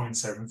 minus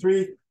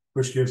 0.73,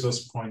 which gives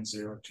us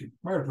 0.02.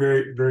 Right?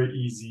 Very, very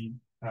easy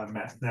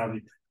math. Now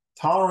the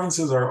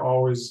tolerances are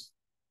always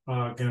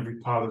going to be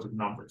positive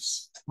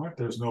numbers, right?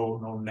 There's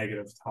no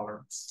negative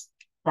tolerance.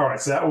 All right,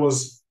 so that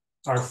was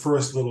our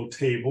first little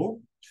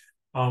table.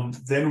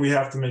 Then we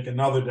have to make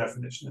another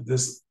definition.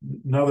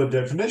 Another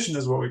definition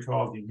is what we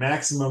call the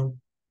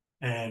maximum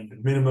and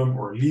minimum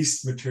or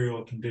least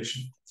material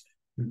condition.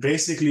 And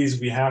basically, is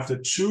we have to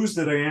choose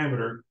the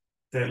diameter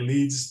that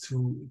leads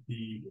to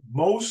the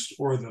most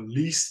or the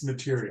least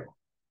material.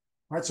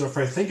 Right. So if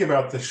I think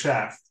about the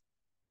shaft,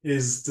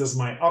 does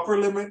my upper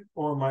limit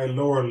or my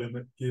lower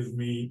limit give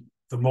me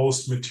the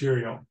most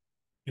material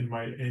in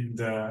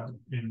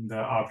the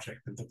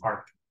object, in the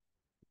part?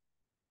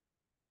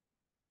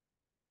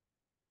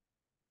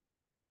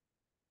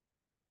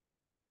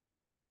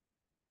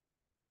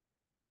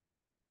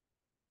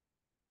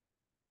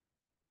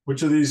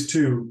 Which of these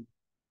two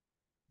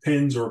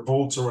pins or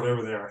bolts or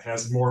whatever they are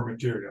has more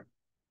material?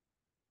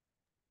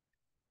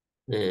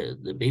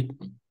 The big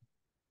one.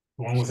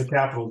 The one with a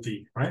capital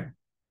D, right?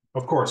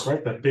 Of course,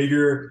 right? The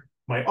bigger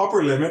my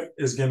upper limit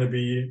is going to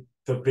be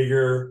the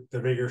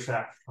bigger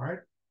shaft, right?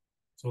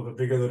 So the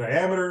bigger the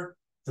diameter,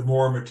 the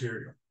more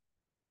material.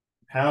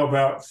 How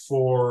about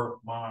for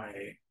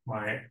my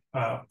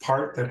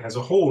part that has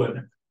a hole in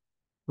it?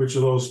 Which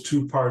of those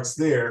two parts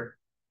there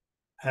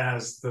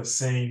has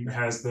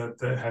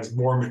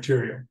more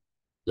material?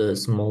 The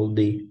small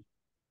d.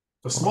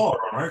 The smaller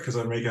one, right? Because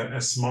I make a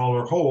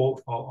smaller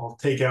hole, I'll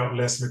take out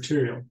less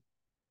material.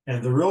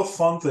 And the real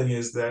fun thing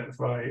is that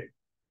if I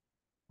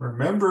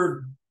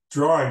remember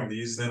drawing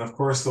these, then of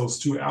course those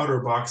two outer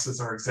boxes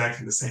are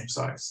exactly the same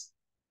size,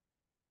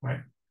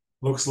 right?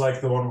 Looks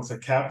like the one with a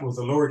cap with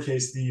a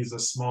lowercase d is a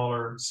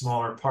smaller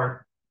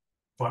part,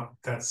 but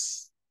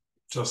that's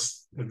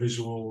just a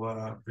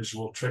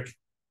visual trick,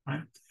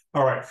 right?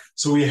 All right,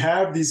 so we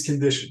have these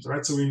conditions,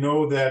 right? So we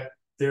know that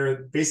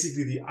they're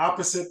basically the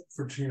opposite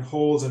between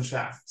holes and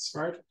shafts,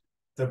 right?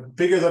 The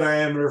bigger the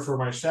diameter for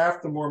my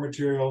shaft, the more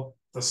material.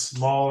 The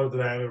smaller the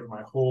diameter of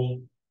my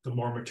hole, the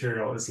more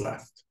material is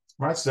left,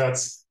 right? So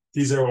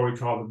these are what we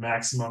call the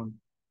maximum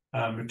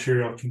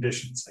material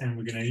conditions, and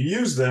we're going to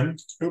use them.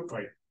 Oop,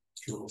 I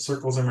drew little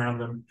circles around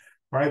them,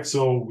 right?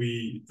 So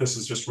this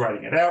is just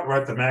writing it out,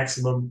 right? The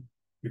maximum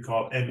we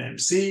call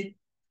MMC.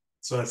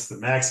 So that's the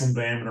maximum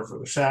diameter for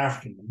the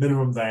shaft and the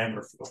minimum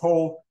diameter for the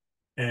hole.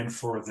 And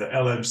for the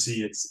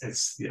LMC,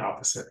 it's the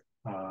opposite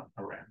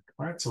around,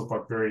 right? So,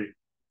 but very,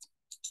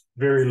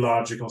 very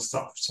logical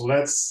stuff. So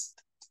let's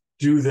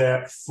do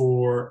that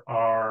for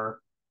our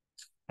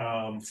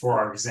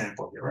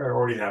example here, right? I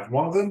already have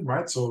one of them,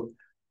 right? So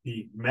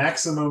the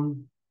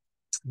maximum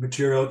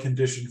material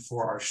condition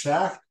for our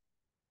shaft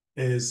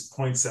is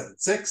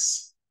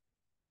 0.76.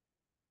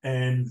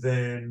 And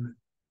then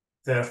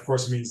that, of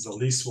course, means the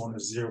least one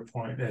is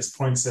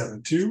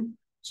 0.72.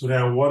 So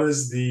now what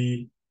is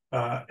the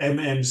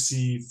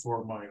MMC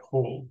for my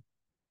hole?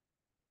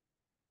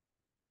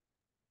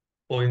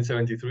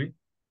 0.73.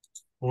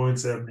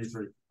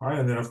 0.73. All right,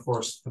 and then of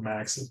course the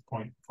max is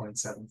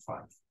 0.75.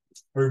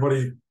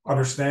 Everybody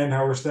understand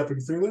how we're stepping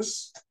through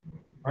this?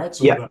 All right,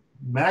 so the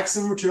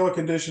maximum material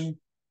condition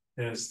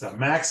is the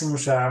maximum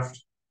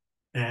shaft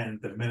and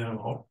the minimum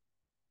hole.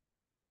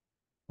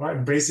 All right,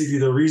 and basically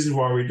the reason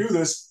why we do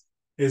this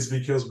is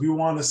because we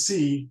want to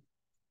see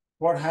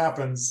what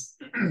happens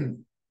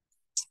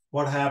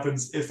what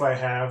happens if I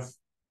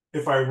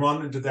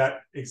run into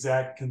that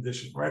exact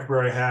condition, right?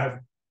 Where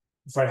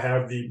if I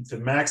have the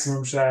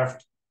maximum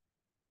shaft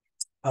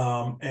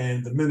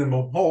and the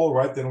minimum hole,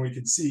 right? Then we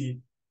can see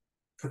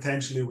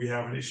potentially we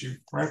have an issue,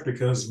 right?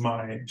 Because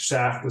my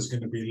shaft is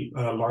going to be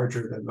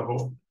larger than the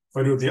hole.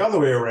 If I do it the other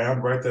way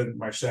around, right, then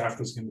my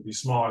shaft is going to be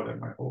smaller than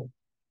my hole.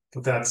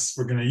 But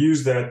we're going to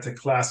use that to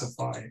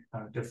classify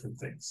different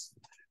things.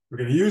 We're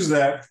going to use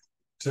that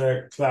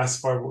to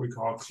classify what we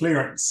call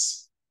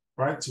clearance,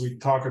 right? So we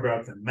talk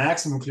about the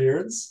maximum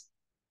clearance,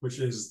 which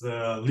is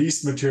the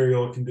least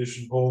material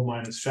condition hole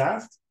minus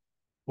shaft,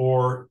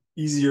 or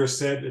easier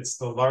said, it's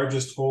the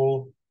largest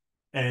hole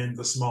and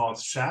the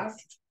smallest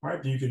shaft,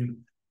 right? You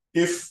can,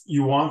 if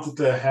you wanted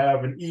to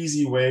have an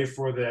easy way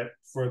for the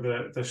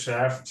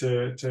shaft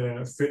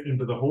to fit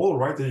into the hole,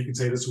 right, then you can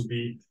say this would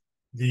be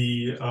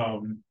the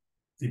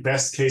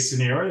best case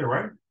scenario,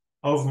 right?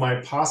 Of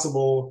my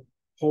possible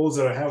holes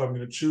that I have, I'm going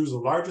to choose the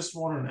largest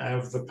one, and out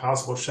of the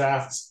possible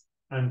shafts,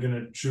 I'm going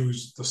to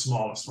choose the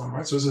smallest one,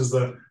 right? So this is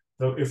the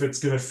if it's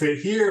going to fit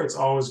here, it's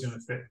always going to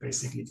fit,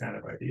 basically, kind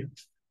of idea.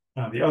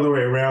 The other way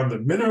around, the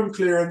minimum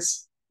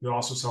clearance, we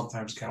also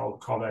sometimes call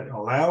that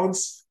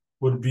allowance,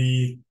 would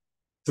be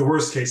the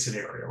worst case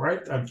scenario,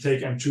 right? I'm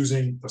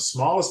choosing the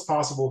smallest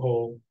possible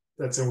hole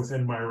that's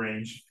within my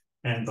range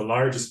and the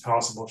largest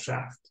possible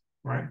shaft,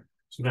 right?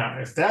 So now,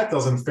 if that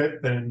doesn't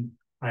fit, then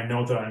I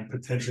know that I'm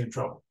potentially in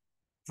trouble.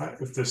 Right?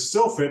 If this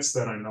still fits,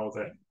 then I know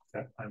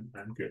that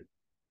I'm good.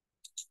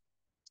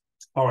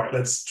 All right,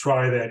 let's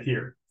try that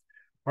here.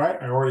 Right,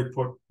 I already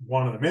put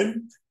one of them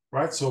in,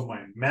 right? So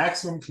my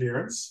maximum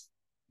clearance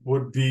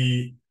would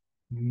be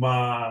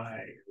my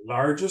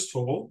largest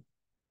hole,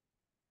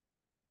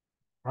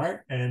 right?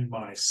 And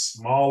my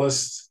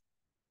smallest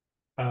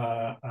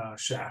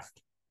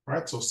shaft,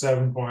 right? So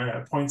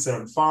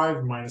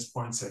 0.75 minus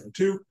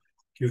 0.72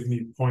 gives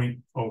me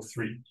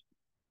 0.03.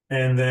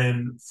 And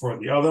then for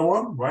the other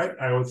one, right,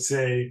 I would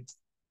say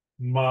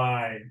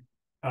my,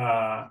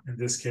 in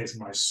this case,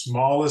 my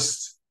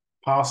smallest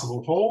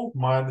possible hole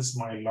minus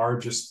my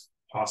largest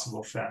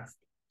possible shaft.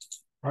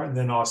 All right, and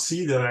then I'll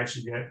see that I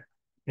actually get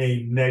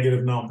a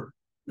negative number.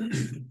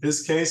 In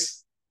this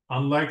case,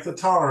 unlike the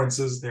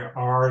tolerances, there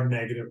are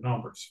negative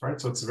numbers, right?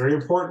 So it's very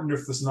important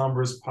if this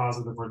number is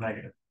positive or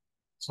negative.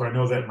 So I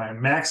know that my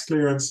max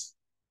clearance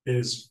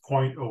is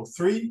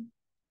 0.03,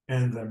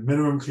 and the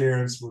minimum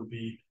clearance would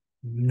be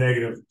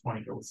negative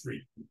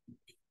 0.03.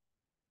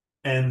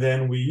 And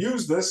then we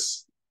use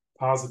this,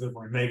 positive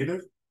or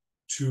negative,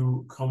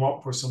 to come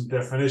up with some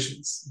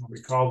definitions.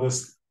 We call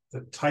this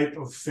the type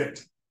of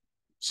fit.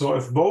 So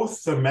if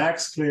both the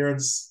max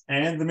clearance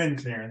and the min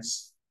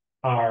clearance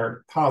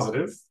are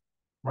positive,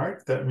 right,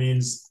 that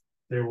means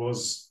there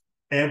was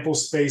ample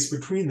space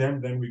between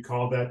them, then we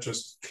call that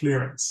just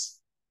clearance.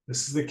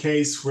 This is the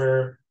case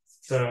where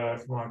if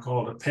you want to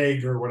call it a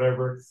peg or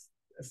whatever,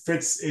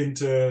 fits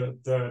into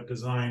the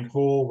designed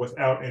hole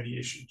without any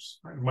issues.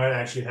 Right? It might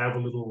actually have a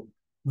little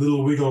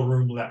wiggle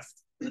room left.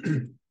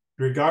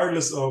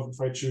 Regardless of if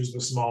I choose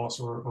the smallest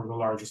or the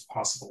largest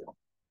possible one.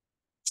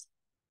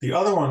 The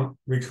other one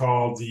we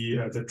call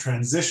the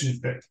transition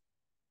fit,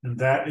 and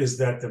that is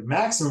that the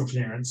maximum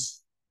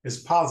clearance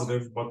is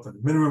positive, but the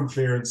minimum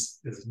clearance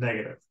is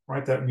negative,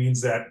 right? That means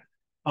that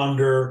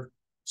under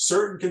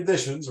certain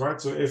conditions,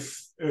 right? So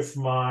if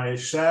my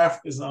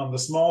shaft is on the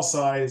small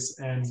size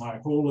and my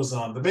hole is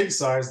on the big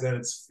size, then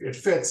it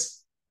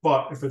fits.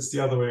 But if it's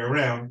the other way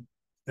around,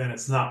 then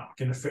it's not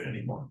going to fit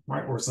anymore,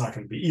 right? Or it's not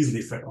going to be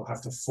easily fit. I'll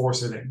have to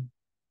force it in.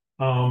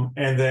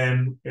 And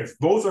then if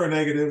both are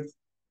negative,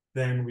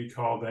 then we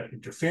call that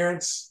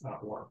interference,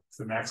 or if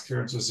the max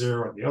clearance is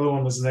 0 and the other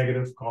one is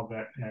negative, call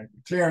that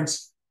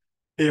clearance.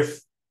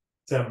 If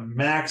the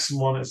max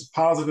one is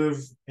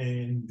positive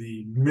and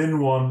the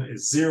min one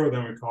is 0,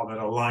 then we call that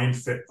a line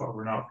fit, but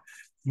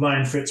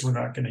line fits we're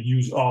not going to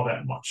use all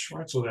that much,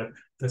 right? So that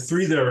the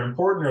three that are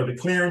important are the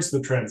clearance,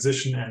 the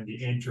transition, and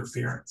the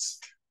interference.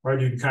 Right,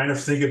 you can kind of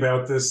think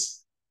about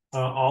this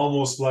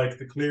almost like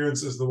the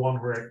clearance is the one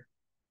where it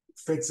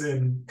fits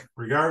in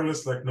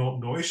regardless, like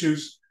no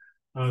issues.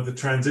 The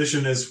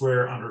transition is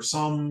where under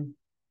some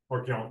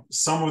of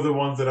the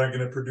ones that I'm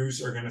going to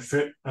produce are going to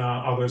fit,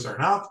 others are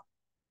not,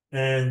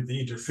 and the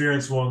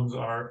interference ones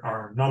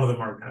are none of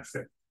them are going to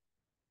fit.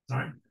 All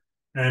right,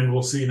 and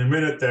we'll see in a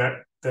minute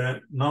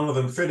that none of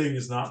them fitting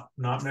is not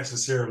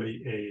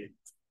necessarily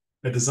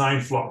a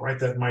design flaw, right?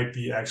 That might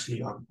be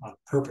actually on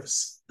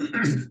purpose.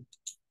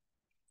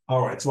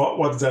 All right, so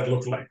what does that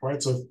look like,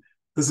 right? So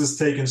this is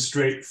taken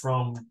straight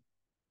from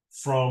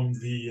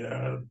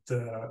the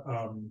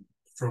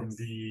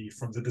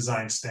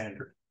design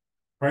standard,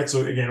 right?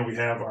 So again, we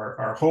have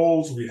our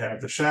holes, we have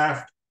the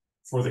shaft.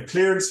 For the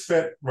clearance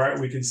fit, right,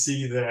 we can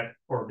see that,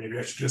 or maybe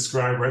I should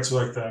describe, right? So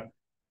like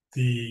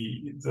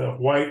the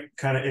white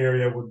kind of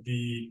area would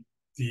be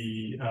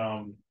the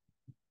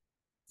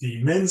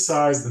min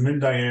size, the min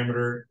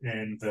diameter,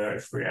 and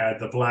if we add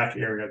the black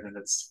area, then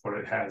it's what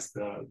it has.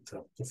 The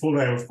full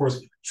diameter, of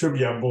course, should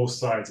be on both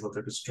sides, but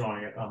they're just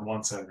drawing it on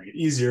one side to make it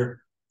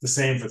easier. The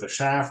same for the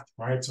shaft,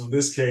 right? So in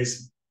this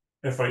case,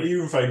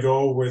 even if I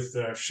go with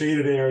the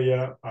shaded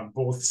area on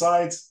both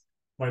sides,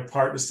 my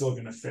part is still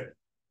going to fit,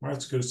 right?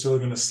 It's still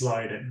going to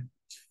slide in.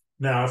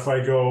 Now, if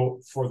I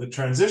go for the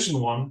transition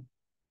one,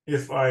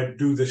 if I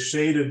do the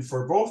shaded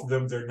for both of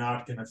them, they're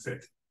not going to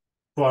fit.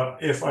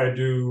 But if I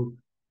do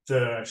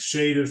the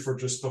shaded for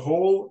just the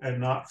hole and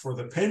not for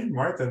the pin,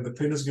 right, then the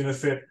pin is going to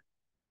fit.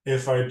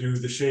 If I do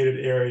the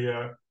shaded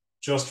area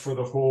just for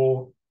the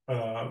hole,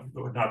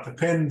 not the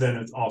pin, then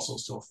it also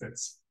still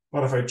fits.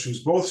 But if I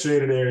choose both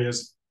shaded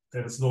areas,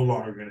 then it's no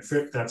longer going to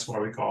fit. That's why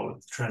we call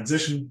it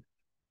transition.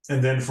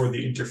 And then for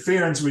the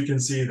interference, we can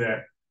see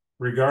that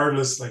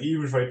regardless, like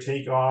even if I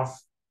take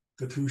off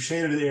the two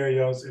shaded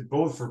areas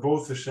for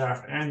both the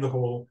shaft and the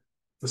hole,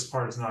 this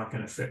part is not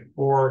going to fit.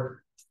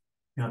 Or,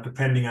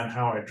 depending on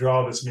how I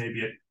draw this,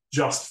 maybe it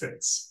just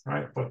fits,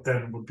 right? But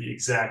then it would be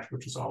exact,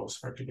 which is always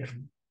hard to get.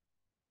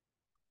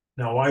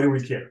 Now, why do we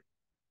care?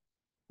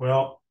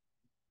 Well,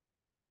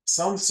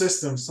 some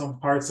systems, some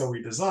parts that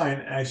we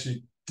design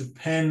actually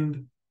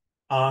depend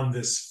on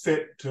this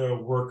fit to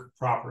work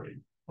properly,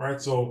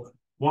 right? So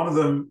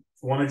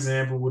one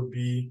example would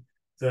be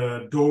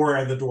the door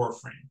and the door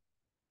frame,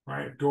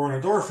 right? Door and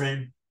a door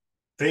frame,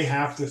 they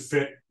have to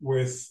fit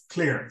with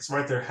clearance,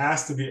 right? There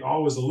has to be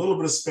always a little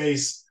bit of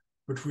space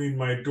between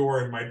my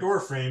door and my door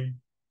frame,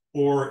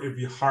 or it'd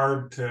be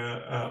hard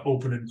to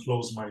open and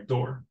close my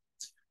door.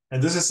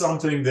 And this is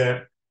something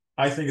that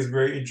I think is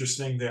very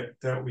interesting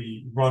that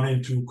we run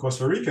into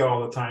Costa Rica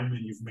all the time,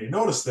 and you may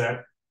notice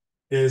that,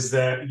 is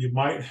that you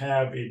might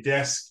have a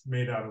desk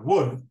made out of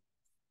wood,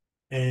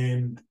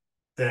 and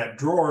that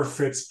drawer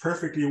fits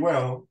perfectly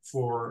well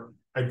for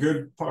a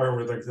good part,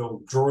 or like the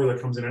drawer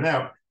that comes in and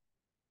out,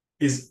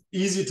 is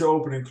easy to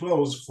open and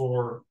close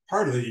for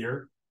part of the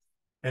year,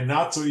 and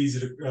not so easy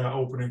to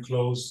open and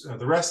close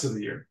the rest of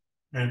the year.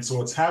 And so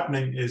what's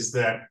happening is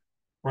that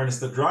when it's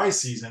the dry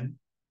season,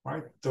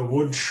 right, the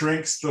wood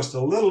shrinks just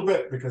a little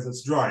bit because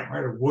it's drying,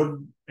 right? The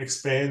wood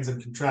expands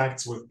and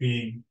contracts with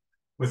the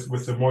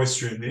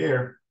moisture in the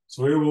air.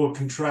 So it will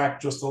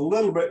contract just a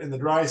little bit in the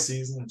dry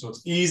season, and so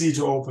it's easy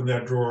to open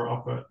that drawer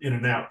up in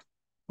and out.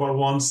 But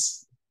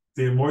once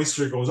the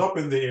moisture goes up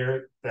in the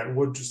air, that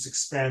wood just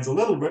expands a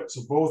little bit,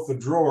 so both the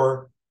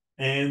drawer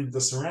and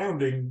the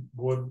surrounding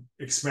wood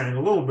expand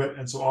a little bit,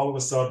 and so all of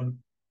a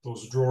sudden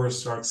those drawers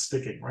start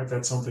sticking, right?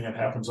 That's something that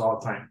happens all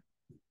the time.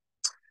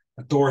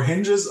 Door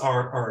hinges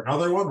are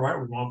another one, right?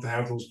 We want to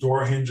have those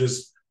door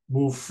hinges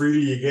move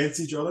freely against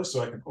each other,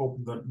 so I can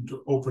open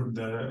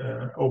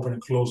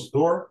and close the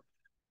door.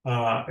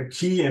 A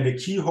key and a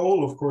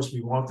keyhole, of course,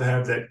 we want to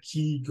have that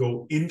key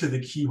go into the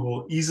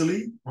keyhole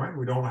easily, right?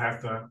 We don't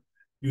have to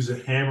use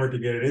a hammer to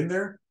get it in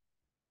there.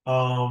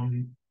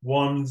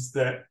 Ones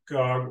that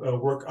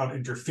work on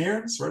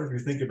interference, right? If you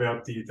think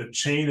about the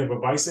chain of a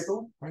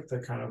bicycle, right?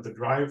 That kind of the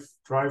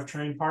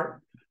drivetrain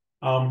part.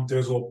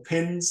 There's little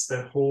pins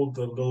that hold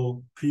the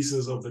little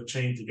pieces of the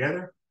chain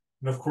together.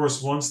 And of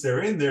course, once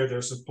they're in there,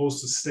 they're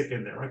supposed to stick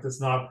in there, right? There's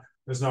not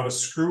a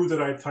screw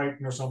that I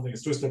tighten or something.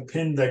 It's just a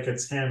pin that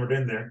gets hammered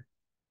in there.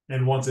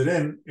 And once it's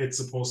in, it's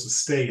supposed to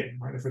stay in,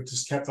 right? If it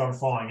just kept on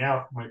falling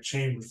out, my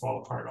chain would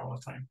fall apart all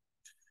the time.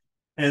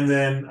 And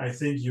then I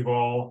think you've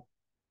all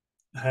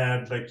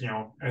had, like,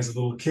 as a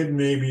little kid,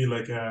 maybe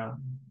like a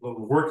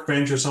little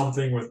workbench or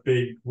something with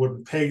big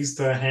wooden pegs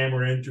to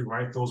hammer into,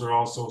 right? Those are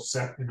also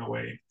set in a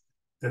way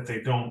that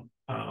they don't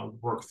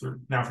work through.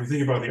 Now, if you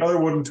think about the other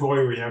wooden toy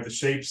where you have the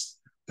shapes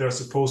that are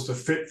supposed to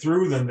fit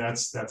through, then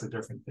that's a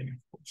different thing,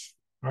 of course,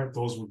 right?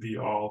 Those would be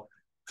all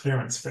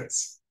clearance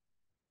fits.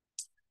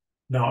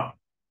 Now,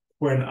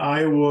 when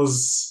I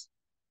was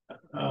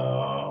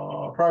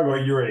probably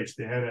about your age,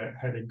 they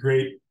had a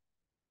great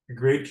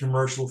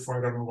commercial for,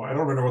 I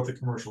don't remember what the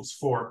commercial's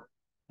for.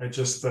 I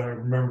just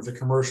remember the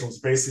commercials,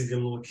 basically a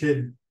little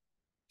kid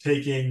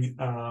taking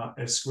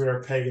a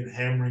square peg and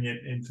hammering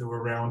it into a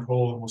round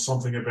hole, and was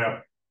something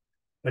about,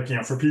 like,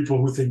 for people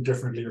who think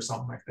differently or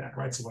something like that,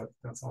 right? So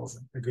that's always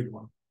a good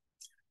one.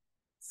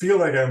 Feel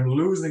like I'm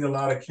losing a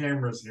lot of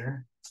cameras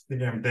here. I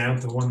think I'm down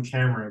to one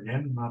camera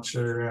again. I'm not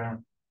sure if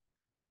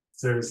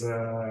there's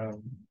a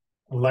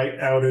light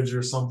outage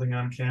or something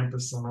on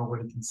campus, so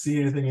nobody can see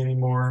anything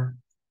anymore.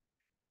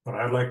 But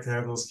I'd like to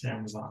have those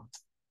cameras on.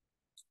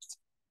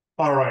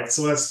 All right,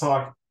 so let's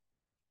talk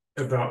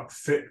about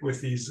fit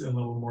with these in a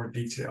little more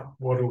detail.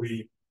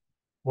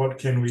 What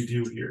can we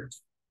do here?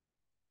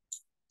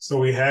 So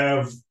we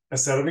have a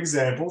set of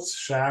examples,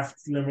 shaft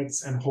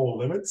limits and hole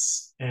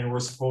limits, and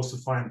we're supposed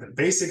to find the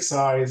basic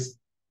size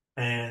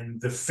and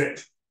the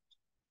fit.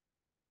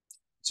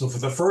 So for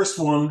the first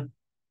one,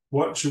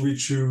 what should we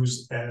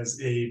choose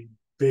as a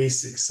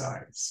basic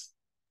size?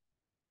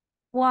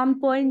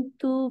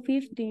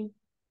 1.250.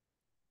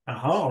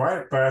 All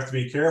right, but I have to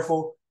be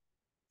careful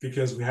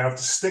because we have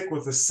to stick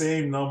with the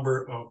same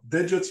number of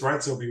digits,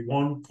 right? So it'll be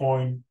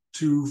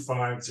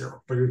 1.250,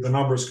 but the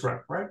number is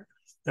correct, right?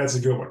 That's a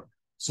good one.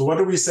 So what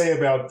do we say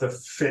about the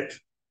fit?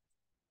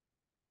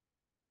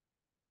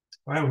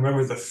 Well,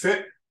 remember the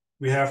fit,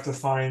 we have to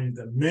find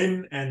the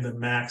min and the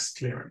max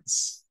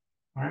clearance,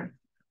 right?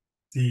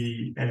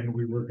 And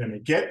we were going to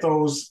get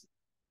those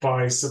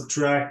by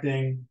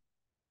subtracting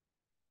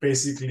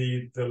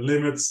basically the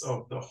limits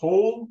of the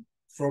hole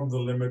from the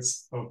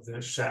limits of the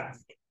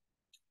shaft,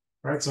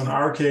 right? So in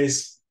our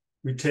case,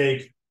 we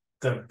take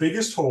the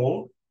biggest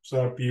hole, so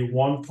that'd be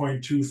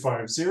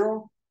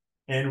 1.250,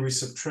 and we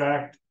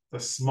subtract the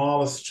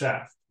smallest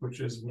shaft, which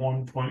is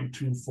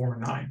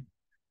 1.249.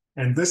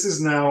 And this is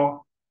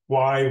now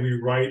why we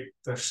write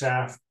the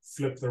shaft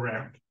flipped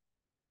around.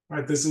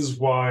 Right, this is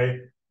why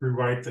we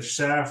write the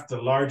shaft,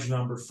 the large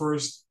number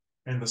first,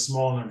 and the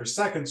small number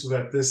second, so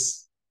that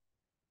this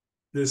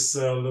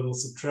little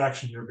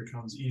subtraction here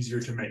becomes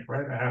easier to make,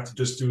 right? I have to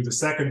just do the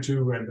second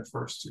two and the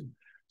first two.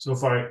 So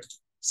if I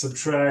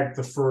subtract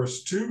the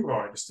first two,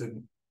 I just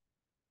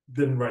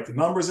didn't write the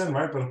numbers in,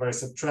 right? But if I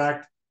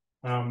subtract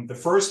the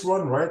first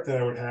one, right,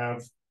 then I would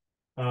have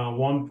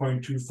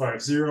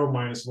 1.250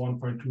 minus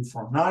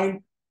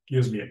 1.249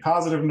 gives me a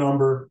positive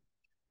number.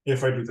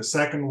 If I do the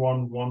second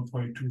one,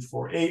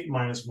 1.248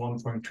 minus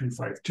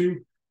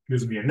 1.252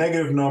 gives me a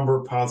negative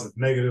number. Positive,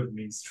 negative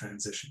means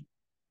transition.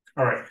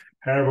 All right,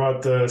 how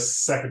about the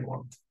second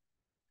one?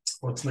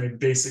 What's my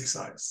basic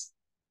size?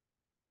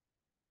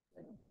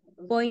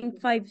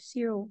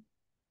 0.50.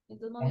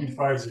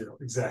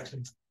 0.50,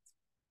 exactly.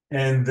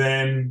 And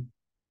then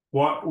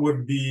what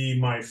would be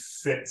my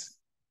fit?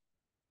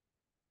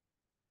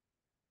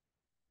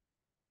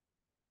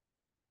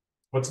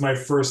 What's my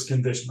first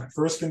condition? My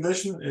first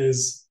condition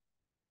is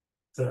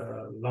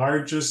the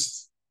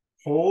largest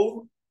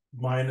hole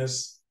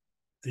minus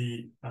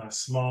the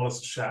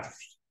smallest shaft.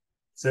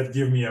 Does that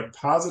give me a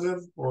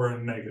positive or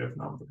a negative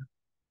number?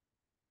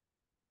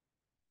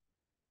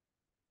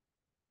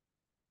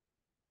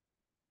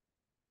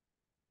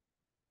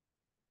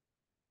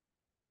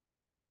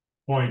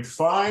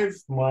 .5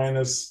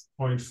 minus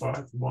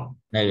 0.51.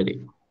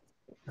 Negative.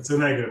 It's a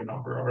negative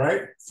number, all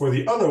right? For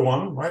the other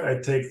one, right, I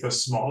take the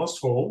smallest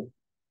hole,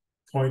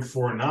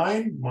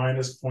 0.49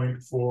 minus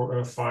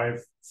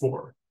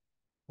 0.454.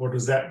 What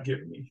does that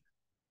give me?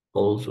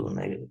 Also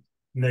negative.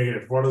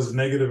 Negative. What is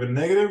negative and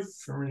negative?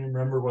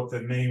 Remember what the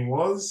name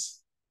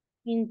was?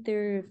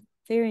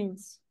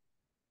 Interference.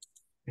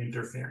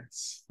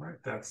 Interference,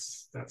 right?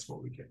 That's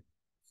what we get.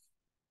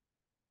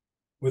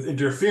 With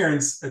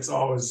interference, it's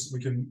always, we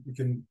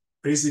can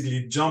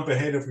basically jump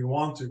ahead if we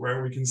want to,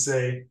 right? We can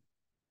say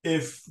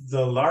if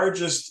the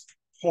largest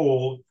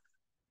hole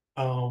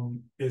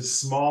is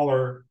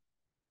smaller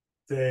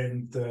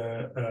than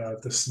the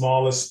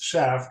smallest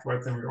shaft,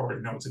 right? Then we already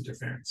know it's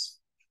interference.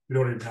 We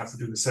don't even have to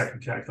do the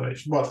second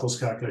calculation, but those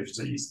calculations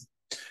are easy.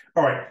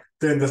 All right,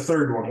 then the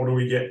third one, what do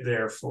we get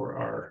there for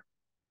our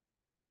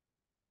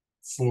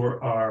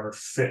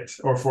fit,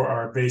 or for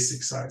our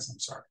basic size? I'm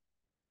sorry.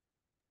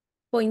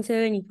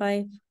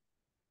 0.75.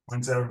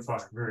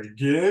 0.75, very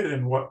good.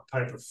 And what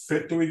type of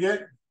fit do we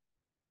get?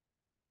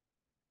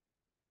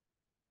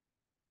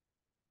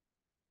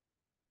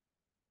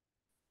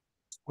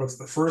 What's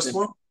the first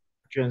one?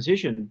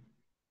 Transition.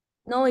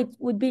 No, it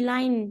would be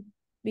line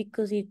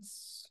because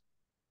it's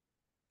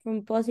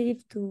from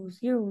positive to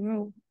 0.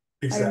 No.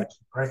 Exactly,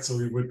 right? So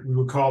we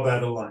would call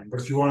that a line.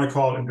 But if you want to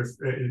call it, if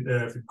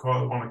you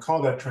want to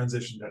call that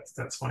transition,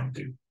 that's fine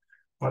too.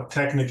 But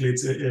technically,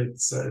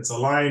 it's a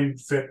line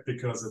fit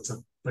because it's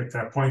like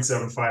that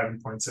 0.75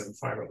 and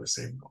 0.75 are the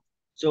same.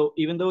 So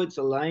even though it's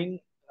a line,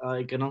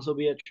 it can also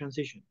be a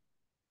transition.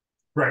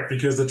 Right,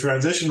 because the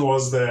transition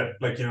was that,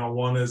 like, you know,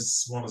 one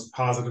is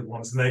positive,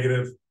 one is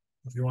negative.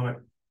 If you want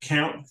to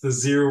count the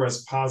 0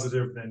 as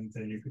positive, then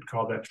you could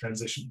call that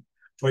transition.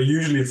 But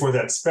usually for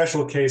that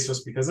special case,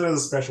 just because it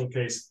is a special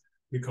case,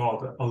 we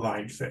call it a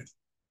line fit.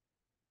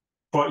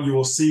 But you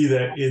will see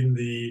that in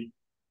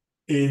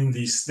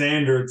the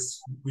standards,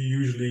 we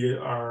usually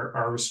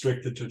are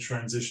restricted to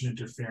transition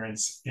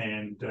interference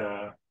and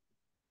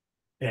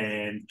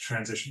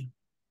transition.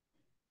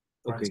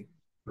 Okay.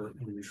 Right?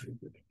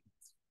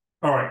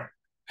 All right.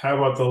 How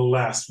about the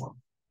last one?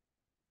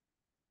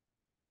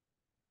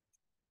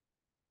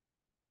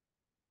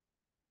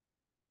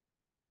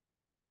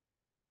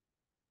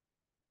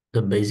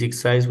 The basic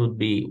size would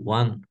be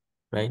 1,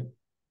 right?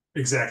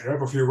 Exactly, right?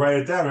 But if you write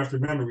it down, you have to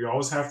remember, we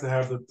always have to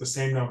have the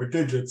same number of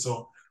digits.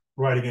 So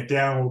writing it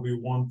down will be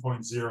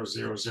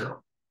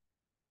 1.000.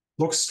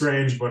 Looks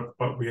strange,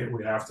 but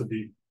we have to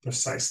be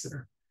precise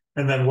there.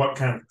 And then what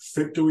kind of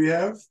fit do we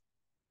have?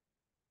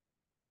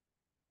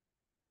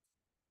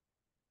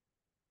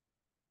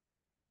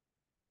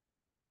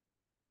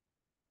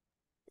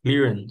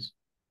 Clearance.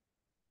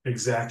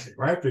 Exactly,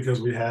 right? Because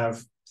we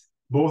have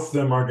both of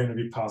them are going to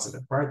be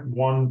positive, right?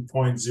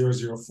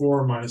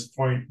 1.004 minus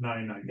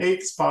 0.998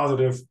 is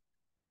positive,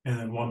 and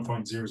then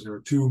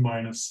 1.002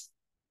 minus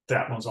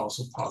that one's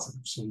also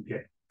positive. So we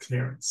get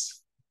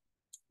clearance.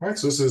 All right,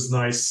 so this is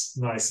nice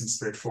and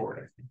straightforward,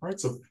 I think. All right,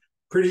 so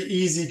pretty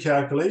easy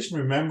calculation.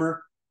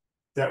 Remember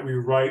that we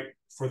write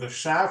for the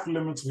shaft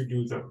limits, we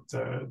do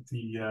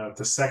the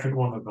second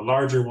one or the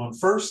larger one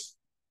first,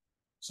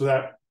 so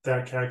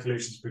that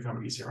calculations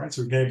become easier, right?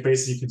 So again,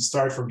 basically you can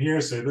start from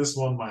here, say this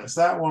one minus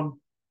that one,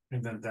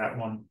 and then that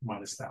one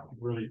minus that one.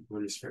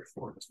 Really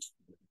straightforward.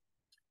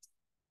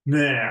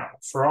 Now,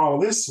 for all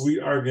this, we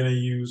are going to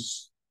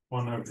use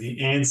one of the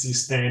ANSI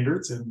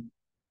standards, and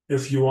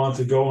if you want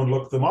to go and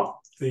look them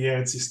up, the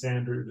ANSI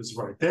standard is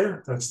right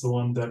there. That's the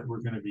one that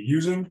we're going to be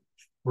using.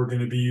 We're going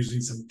to be using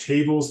some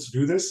tables to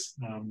do this.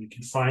 You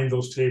can find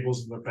those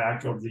tables in the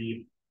back of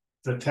the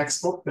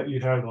textbook that you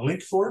have the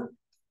link for.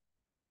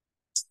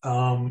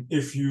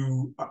 If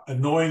you,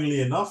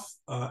 annoyingly enough,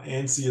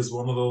 ANSI is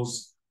one of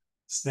those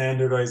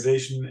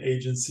standardization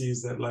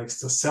agencies that likes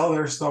to sell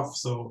their stuff.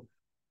 So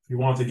if you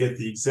want to get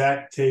the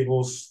exact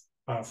tables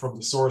from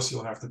the source,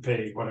 you'll have to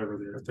pay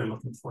whatever they're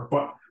looking for.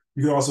 But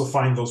you can also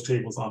find those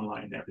tables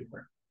online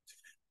everywhere.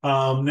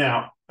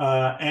 Now,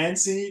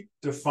 ANSI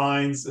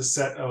defines a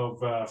set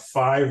of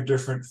 5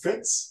 different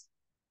fits,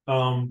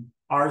 RC,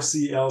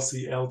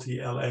 LC, LT,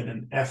 LN,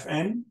 and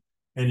FN.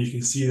 And you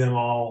can see them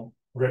all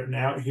written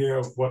out here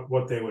of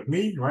what they would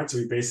mean, right? So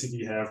we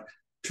basically have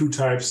 2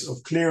 types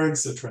of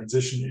clearance, a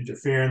transition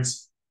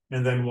interference,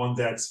 and then one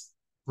that's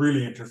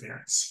really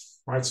interference,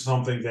 right? So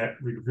something that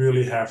we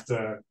really have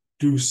to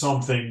do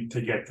something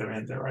to get them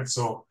in there, right?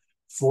 So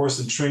force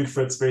and shrink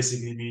fits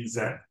basically means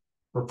that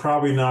we're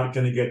probably not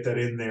going to get that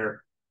in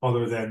there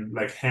other than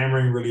like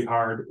hammering really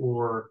hard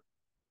or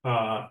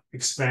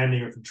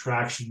expanding or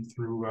contraction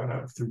through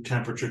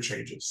temperature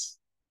changes.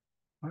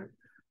 Right?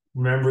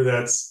 Remember,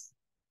 that's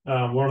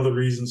one of the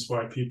reasons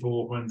why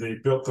people, when they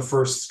built the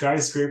first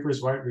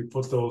skyscrapers, right, we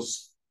put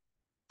those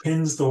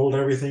pins to hold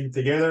everything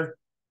together,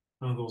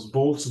 those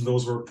bolts, and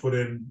those were put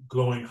in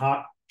glowing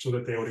hot so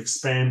that they would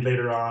expand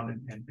later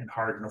on and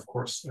harden, of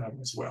course,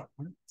 as well.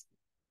 Right?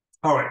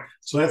 All right,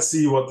 so let's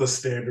see what the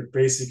standard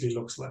basically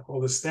looks like.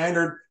 Well, the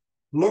standard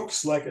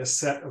looks like a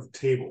set of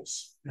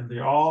tables, and they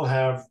all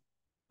have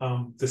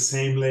the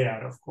same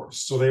layout, of course.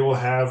 So they will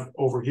have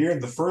over here in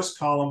the first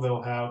column,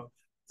 they'll have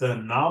the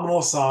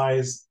nominal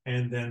size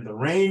and then the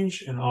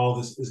range, and all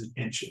this is in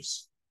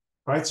inches,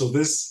 right? So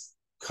this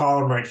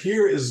column right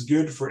here is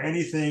good for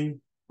anything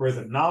where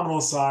the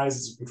nominal size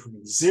is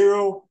between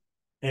 0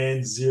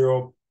 and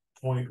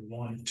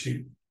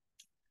 0.12.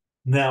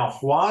 Now,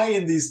 why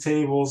in these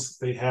tables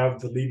they have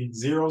the leading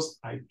zeros,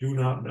 I do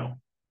not know.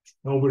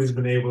 Nobody's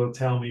been able to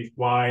tell me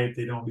why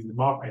they don't leave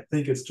them up. I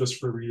think it's just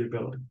for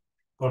readability.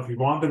 But if we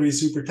want to be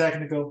super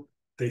technical,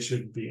 they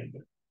shouldn't be in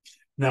there.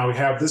 Now we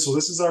have this, so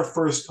this is our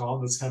first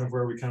column. That's kind of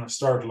where we kind of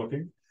start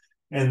looking.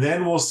 And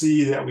then we'll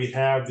see that we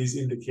have these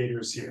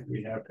indicators here.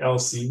 We have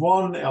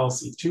LC1,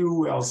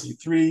 LC2,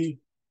 LC3,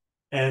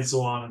 and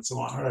so on and so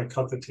on. All right, I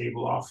cut the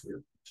table off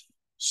here.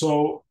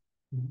 So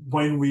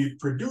when we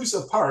produce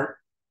a part,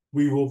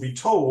 we will be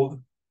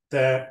told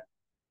that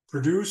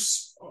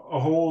produce a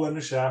hole in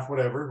the shaft,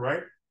 whatever,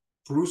 right?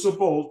 Produce a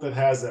bolt that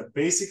has a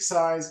basic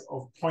size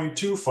of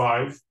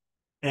 0.25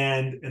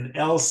 and an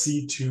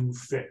LC2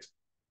 fit.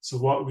 So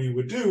what we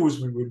would do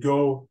is we would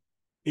go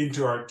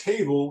into our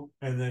table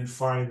and then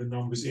find the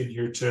numbers in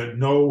here to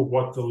know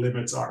what the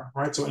limits are,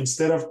 right? So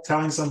instead of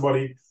telling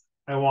somebody,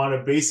 I want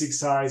a basic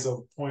size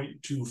of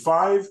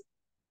 0.25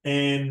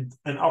 and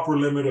an upper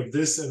limit of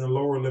this and a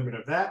lower limit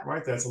of that,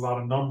 right? That's a lot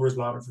of numbers, a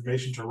lot of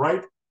information to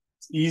write.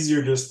 It's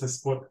easier just to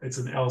put it's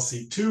an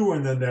LC2,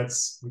 and then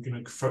we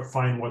can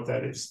find what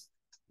that is.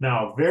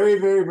 Now, very,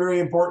 very, very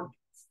important.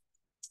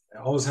 I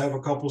always have a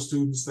couple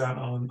students that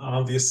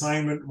on the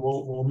assignment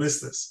will miss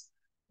this,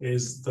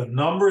 is the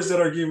numbers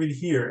that are given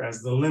here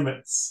as the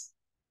limits,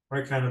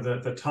 right? Kind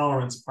of the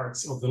tolerance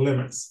parts of the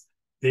limits.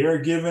 They are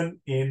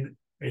given in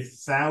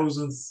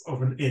 1/1000th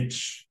of an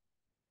inch,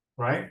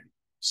 right?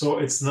 So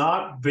it's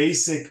not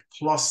basic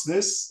plus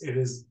this, it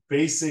is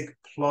basic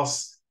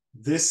plus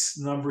this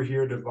number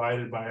here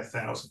divided by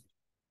 1,000,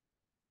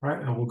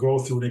 right? And we'll go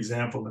through an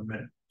example in a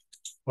minute.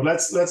 But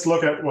let's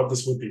look at what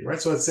this would be,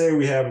 right? So let's say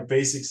we have a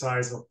basic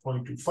size of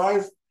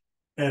 0.25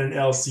 and an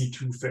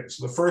LC2 fit.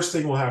 So the first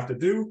thing we'll have to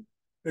do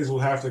is we'll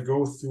have to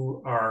go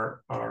through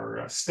our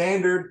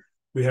standard.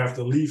 We have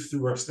to leaf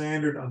through our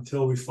standard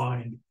until we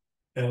find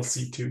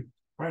LC2,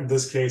 right? In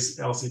this case,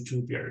 LC2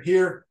 would be right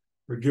here.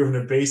 We're given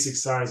a basic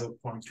size of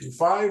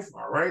 0.25.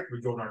 All right,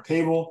 we go in our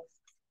table.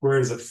 Where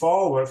does it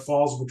fall? Well, it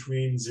falls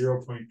between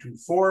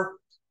 0.24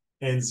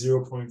 and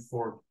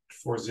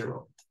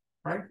 0.440,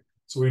 right?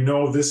 So we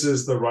know this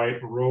is the right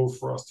row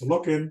for us to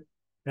look in.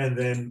 And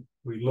then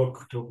we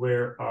look to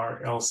where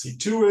our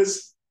LC2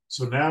 is.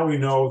 So now we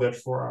know that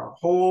for our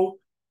hole,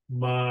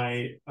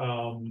 my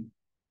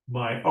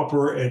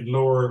upper and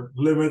lower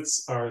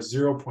limits are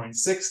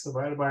 0.6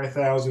 divided by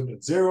 1,000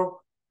 at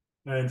 0.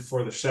 And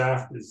for the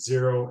shaft is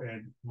 0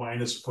 and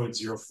minus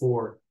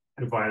 0.04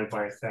 divided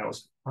by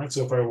 1,000. Right.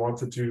 So if I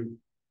wanted to,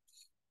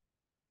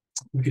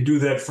 we could do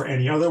that for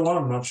any other one.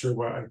 I'm not sure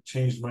why I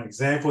changed my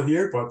example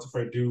here, but if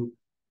I do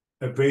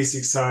a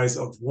basic size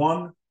of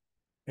 1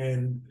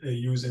 and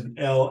use an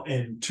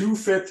LN2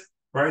 fit,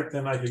 right,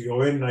 then I could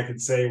go in and I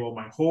could say, well,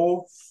 my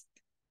hole,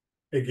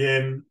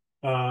 again,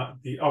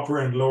 the upper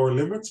and lower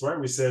limits, right?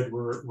 We said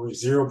we're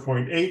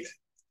 0.8.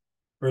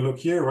 Or look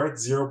here, right?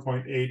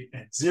 0.8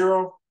 and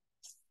 0.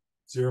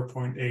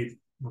 0.8,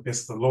 I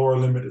guess the lower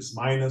limit is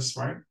minus,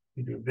 right?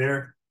 You do it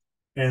there.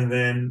 And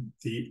then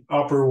the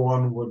upper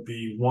one would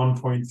be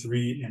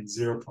 1.3 and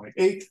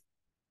 0.8.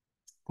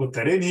 Put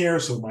that in here.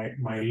 So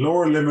my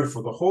lower limit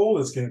for the hole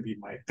is going to be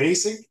my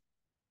basic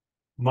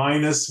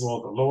minus,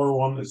 well, the lower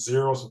one is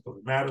 0, so it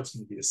doesn't matter. It's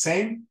going to be the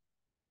same.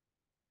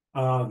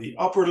 The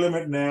upper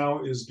limit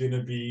now is going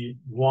to be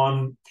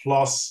 1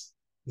 plus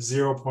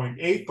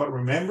 0.8. But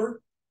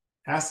remember,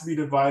 it has to be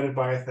divided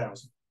by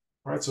 1,000.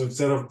 right? So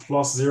instead of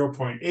plus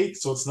 0.8,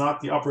 so it's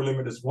not the upper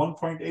limit is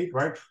 1.8,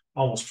 right?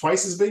 Almost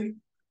twice as big.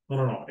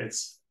 No,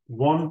 it's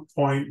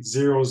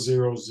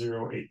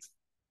 1.0008.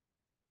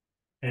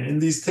 And in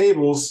these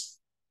tables,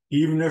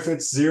 even if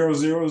it's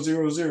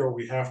 0.0000,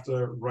 we have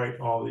to write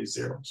all these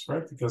zeros,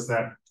 right? Because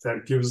that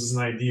gives us an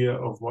idea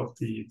of what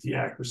the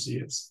accuracy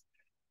is.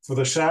 For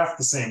the shaft,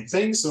 the same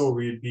thing. So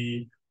we'd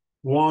be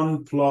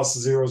 1 plus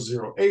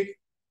 0.008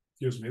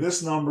 gives me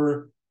this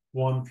number.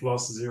 1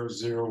 plus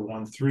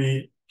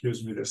 0.013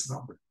 gives me this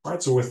number,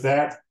 right? So with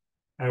that,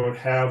 I would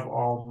have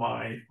all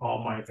my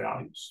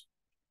values.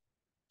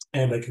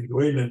 And I can go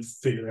in and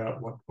figure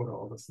out what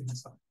all the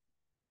things are.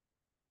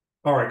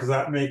 All right, does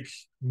that make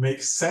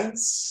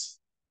sense?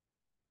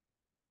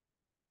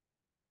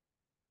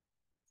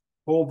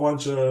 Whole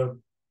bunch of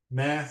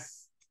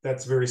math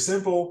that's very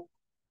simple.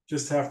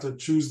 Just have to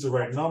choose the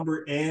right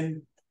number,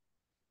 and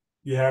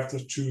you have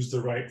to choose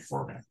the right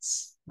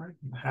formats, right?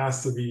 It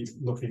has to be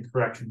looking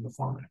correct in the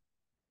format.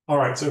 All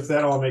right, so if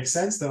that all makes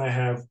sense, then I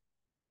have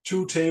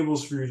two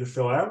tables for you to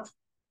fill out.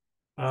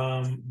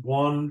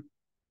 One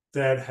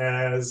that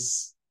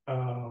has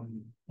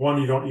one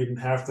you don't even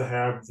have to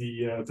have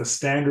the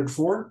standard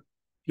for,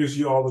 gives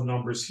you all the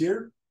numbers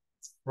here,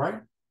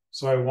 right?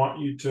 So I want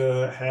you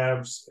to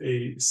have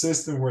a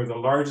system where the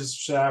largest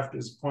shaft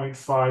is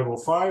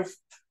 0.505,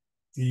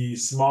 the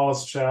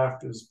smallest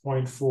shaft is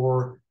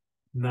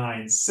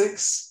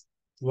 0.496,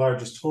 the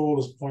largest hole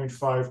is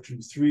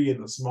 0.523,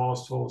 and the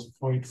smallest hole is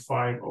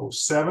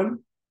 0.507.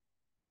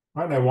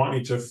 Right, and I want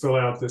you to fill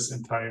out the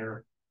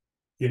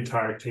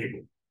entire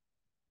table.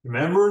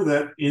 Remember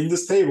that in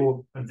this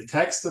table, and the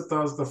text that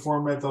does the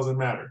format doesn't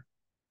matter.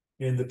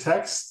 In the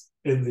table,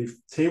 the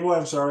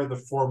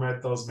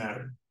format does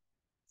matter.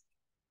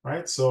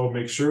 Right? So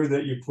make sure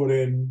that you put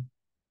in,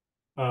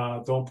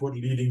 don't put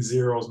leading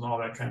zeros and all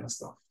that kind of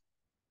stuff.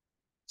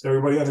 Does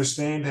everybody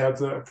understand how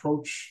to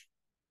approach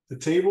the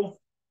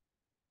table?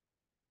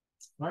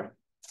 Right?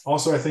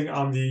 Also, I think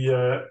on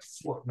the,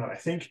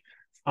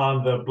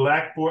 on the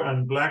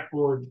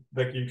Blackboard,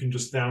 that you can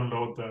just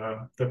download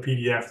the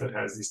PDF that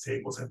has these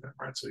tables in them,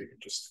 right? So you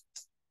can just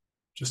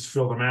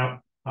fill them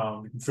out.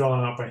 You can fill them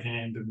out by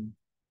hand and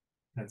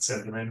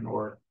send them in,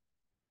 or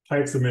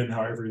type them in,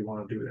 however you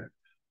want to do that.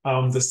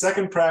 The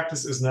second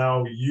practice is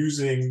now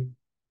using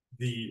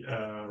the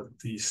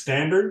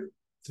standard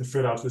to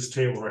fit out this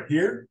table right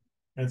here.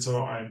 And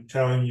so I'm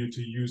telling you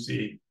to use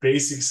a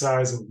basic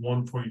size of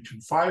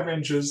 1.25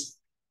 inches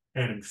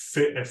and a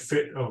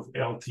fit of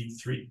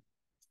LT3.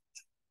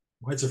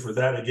 Right, so for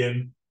that,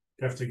 again,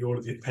 you have to go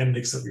to the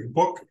appendix of your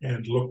book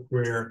and look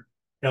where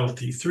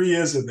LT3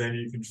 is, and then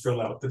you can fill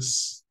out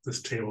this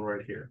table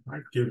right here.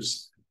 Right,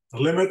 gives the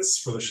limits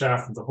for the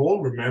shaft and the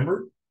hole.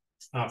 Remember,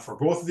 for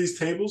both of these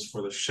tables,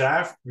 for the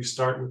shaft, we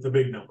start with the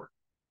big number,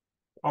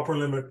 upper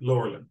limit,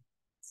 lower limit.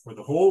 For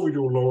the hole, we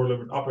do a lower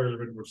limit, upper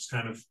limit, which is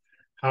kind of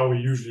how we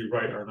usually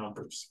write our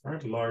numbers,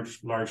 right?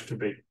 Large to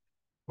big.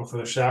 But for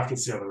the shaft,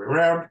 it's the other way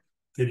around.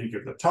 Then you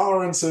give the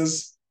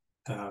tolerances,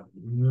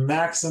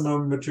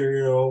 maximum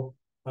material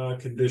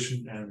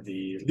condition and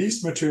the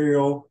least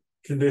material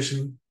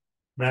condition,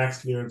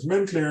 max clearance,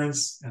 min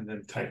clearance, and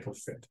then type of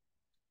fit.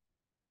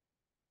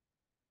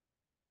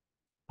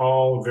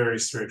 All very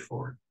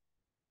straightforward.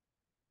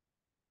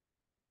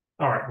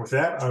 All right, with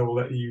that, I will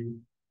let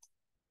you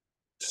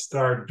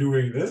start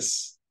doing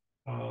this.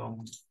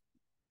 And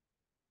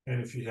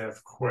if you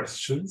have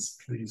questions,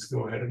 please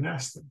go ahead and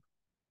ask them.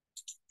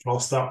 I'll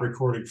stop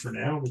recording for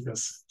now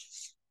because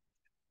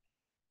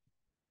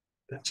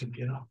that should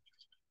get up.